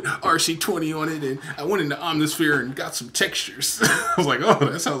he put RC20 on it, and I went into Omnisphere and got some textures. I was like, oh,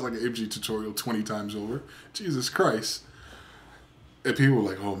 that sounds like an MG tutorial 20 times over. Jesus Christ. And people were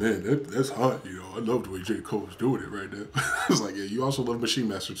like, oh man, that's hot, you know, I love the way J. Cole's doing it right now. I was like, yeah, you also love Machine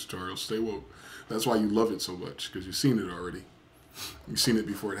Master tutorials, stay woke. That's why you love it so much, because you've seen it already. You've seen it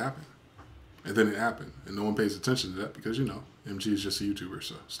before it happened. And then it happened. And no one pays attention to that because, you know, MG is just a YouTuber.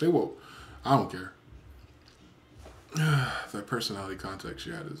 So stay woke. I don't care. That personality context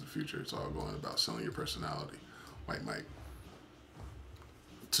you had is the future. It's all going about selling your personality. White Mike.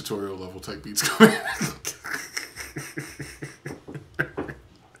 Tutorial level type beats coming.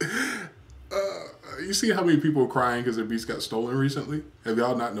 You see how many people are crying because their beats got stolen recently? Have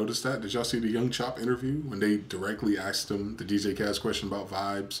y'all not noticed that? Did y'all see the Young Chop interview when they directly asked him the DJ Kaz question about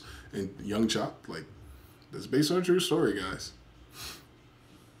vibes and Young Chop? Like, that's based on a true story, guys.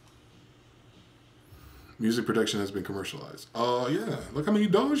 Music production has been commercialized. Oh, yeah. Look how many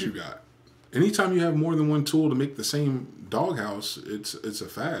DAWs you got. Anytime you have more than one tool to make the same doghouse, it's a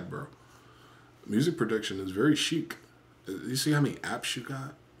fad, bro. Music production is very chic. You see how many apps you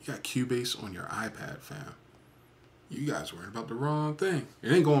got? You got Cubase on your iPad, fam. You guys worried about the wrong thing.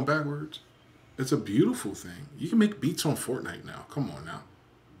 It ain't going backwards. It's a beautiful thing. You can make beats on Fortnite now. Come on now.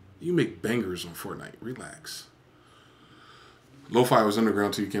 You make bangers on Fortnite. Relax. Lo-fi was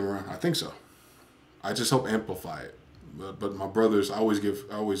underground till you came around. I think so. I just help amplify it. But my brothers, I always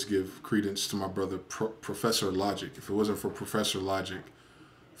give credence to my brother, Professor Logic. If it wasn't for Professor Logic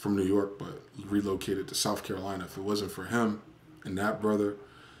from New York, but relocated to South Carolina, if it wasn't for him and that brother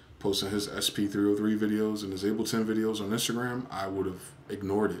posting his SP303 videos and his Ableton videos on Instagram, I would have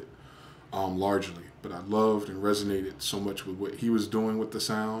ignored it largely. But I loved and resonated so much with what he was doing with the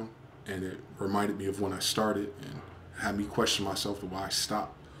sound, and it reminded me of when I started and had me question myself to why I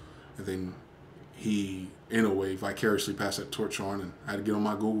stopped. And then he, in a way, vicariously passed that torch on, and I had to get on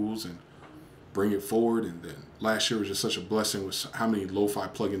my Googles and bring it forward. And then last year was just such a blessing with how many lo-fi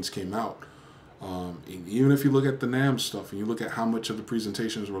plugins came out. And even if you look at the NAMM stuff and you look at how much of the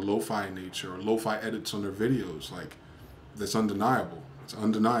presentations were lo-fi in nature or lo-fi edits on their videos, like, that's undeniable. It's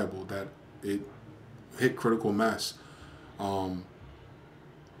undeniable that it hit critical mass.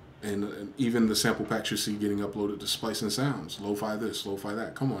 And even the sample packs you see getting uploaded to Splice and Sounds, lo-fi this, lo-fi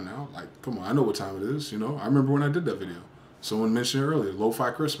that. Come on now, like, come on. I know what time it is, you know. I remember when I did that video. Someone mentioned it earlier,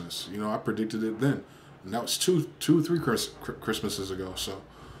 lo-fi Christmas. You know, I predicted it then. And that was three Christmases ago. So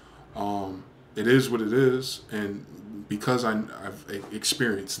it is what it is. And because I've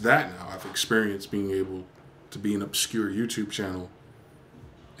experienced that now, I've experienced being able to be an obscure YouTube channel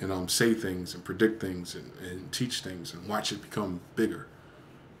and say things and predict things and teach things and watch it become bigger.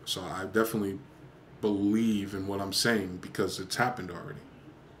 So I definitely believe in what I'm saying because it's happened already,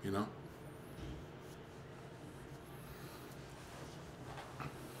 you know?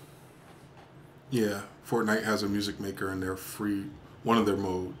 Yeah, Fortnite has a music maker in their free, one of their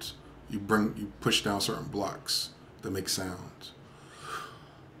modes. You push down certain blocks that make sounds.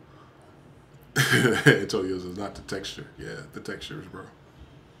 I told you it's not the texture. Yeah, the textures, bro.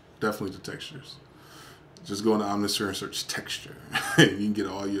 Definitely the textures. Just go into Omnisphere and search texture. You can get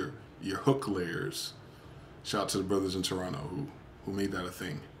all your hook layers. Shout out to the brothers in Toronto who made that a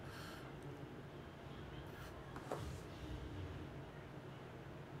thing.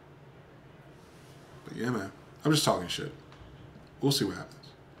 But yeah, man, I'm just talking shit. We'll see what happens.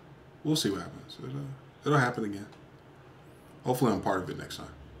 We'll see what happens. It'll happen again. Hopefully I'm part of it next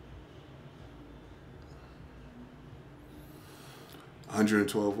time.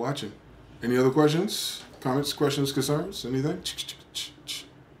 112 watching. Any other questions? Comments, questions, concerns, anything?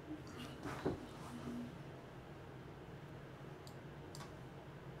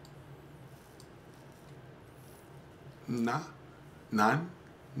 Nah. None?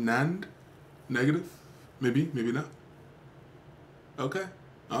 None? Negative? Maybe, maybe not. Okay.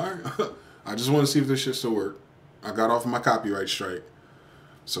 Alright. I just want to see if this shit still work. I got off my copyright strike.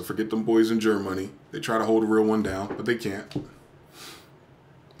 So forget them boys in Germany. They try to hold a real one down, but they can't.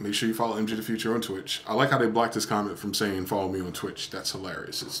 Make sure you follow MG the Future on Twitch. I like how they blocked this comment from saying follow me on Twitch. That's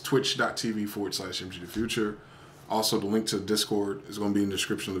hilarious. It's twitch.tv/MG the Future. Also, the link to Discord is going to be in the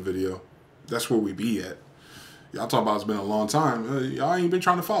description of the video. That's where we be at. Y'all talk about it's been a long time. Y'all ain't been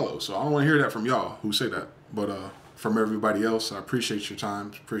trying to follow, so I don't want to hear that from y'all who say that. But from everybody else, I appreciate your time,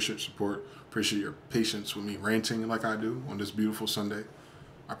 appreciate your support, appreciate your patience with me ranting like I do on this beautiful Sunday.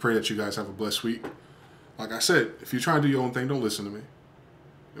 I pray that you guys have a blessed week. Like I said, if you're trying to do your own thing, don't listen to me.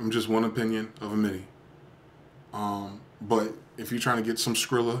 I'm just one opinion of a many. But if you're trying to get some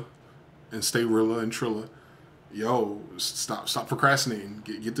Skrilla and stay Rilla and Trilla, yo, stop procrastinating.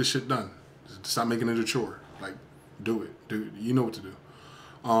 Get this shit done. Stop making it a chore. Like, do it. You know what to do.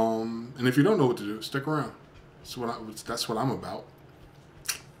 And if you don't know what to do, stick around. That's what I'm about.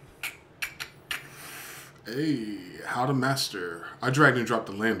 Hey, how to master. I dragged and dropped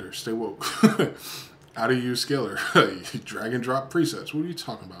the lander. Stay woke. How to use Scalar. Drag and drop presets. What are you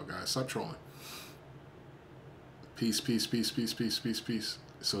talking about, guys? Stop trolling. Peace, peace, peace, peace, peace, peace, peace.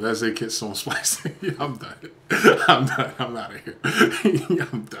 So that's Ezkeys on Splice. I'm done. I'm done. I'm out of here.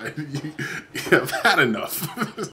 I'm done. I've had enough.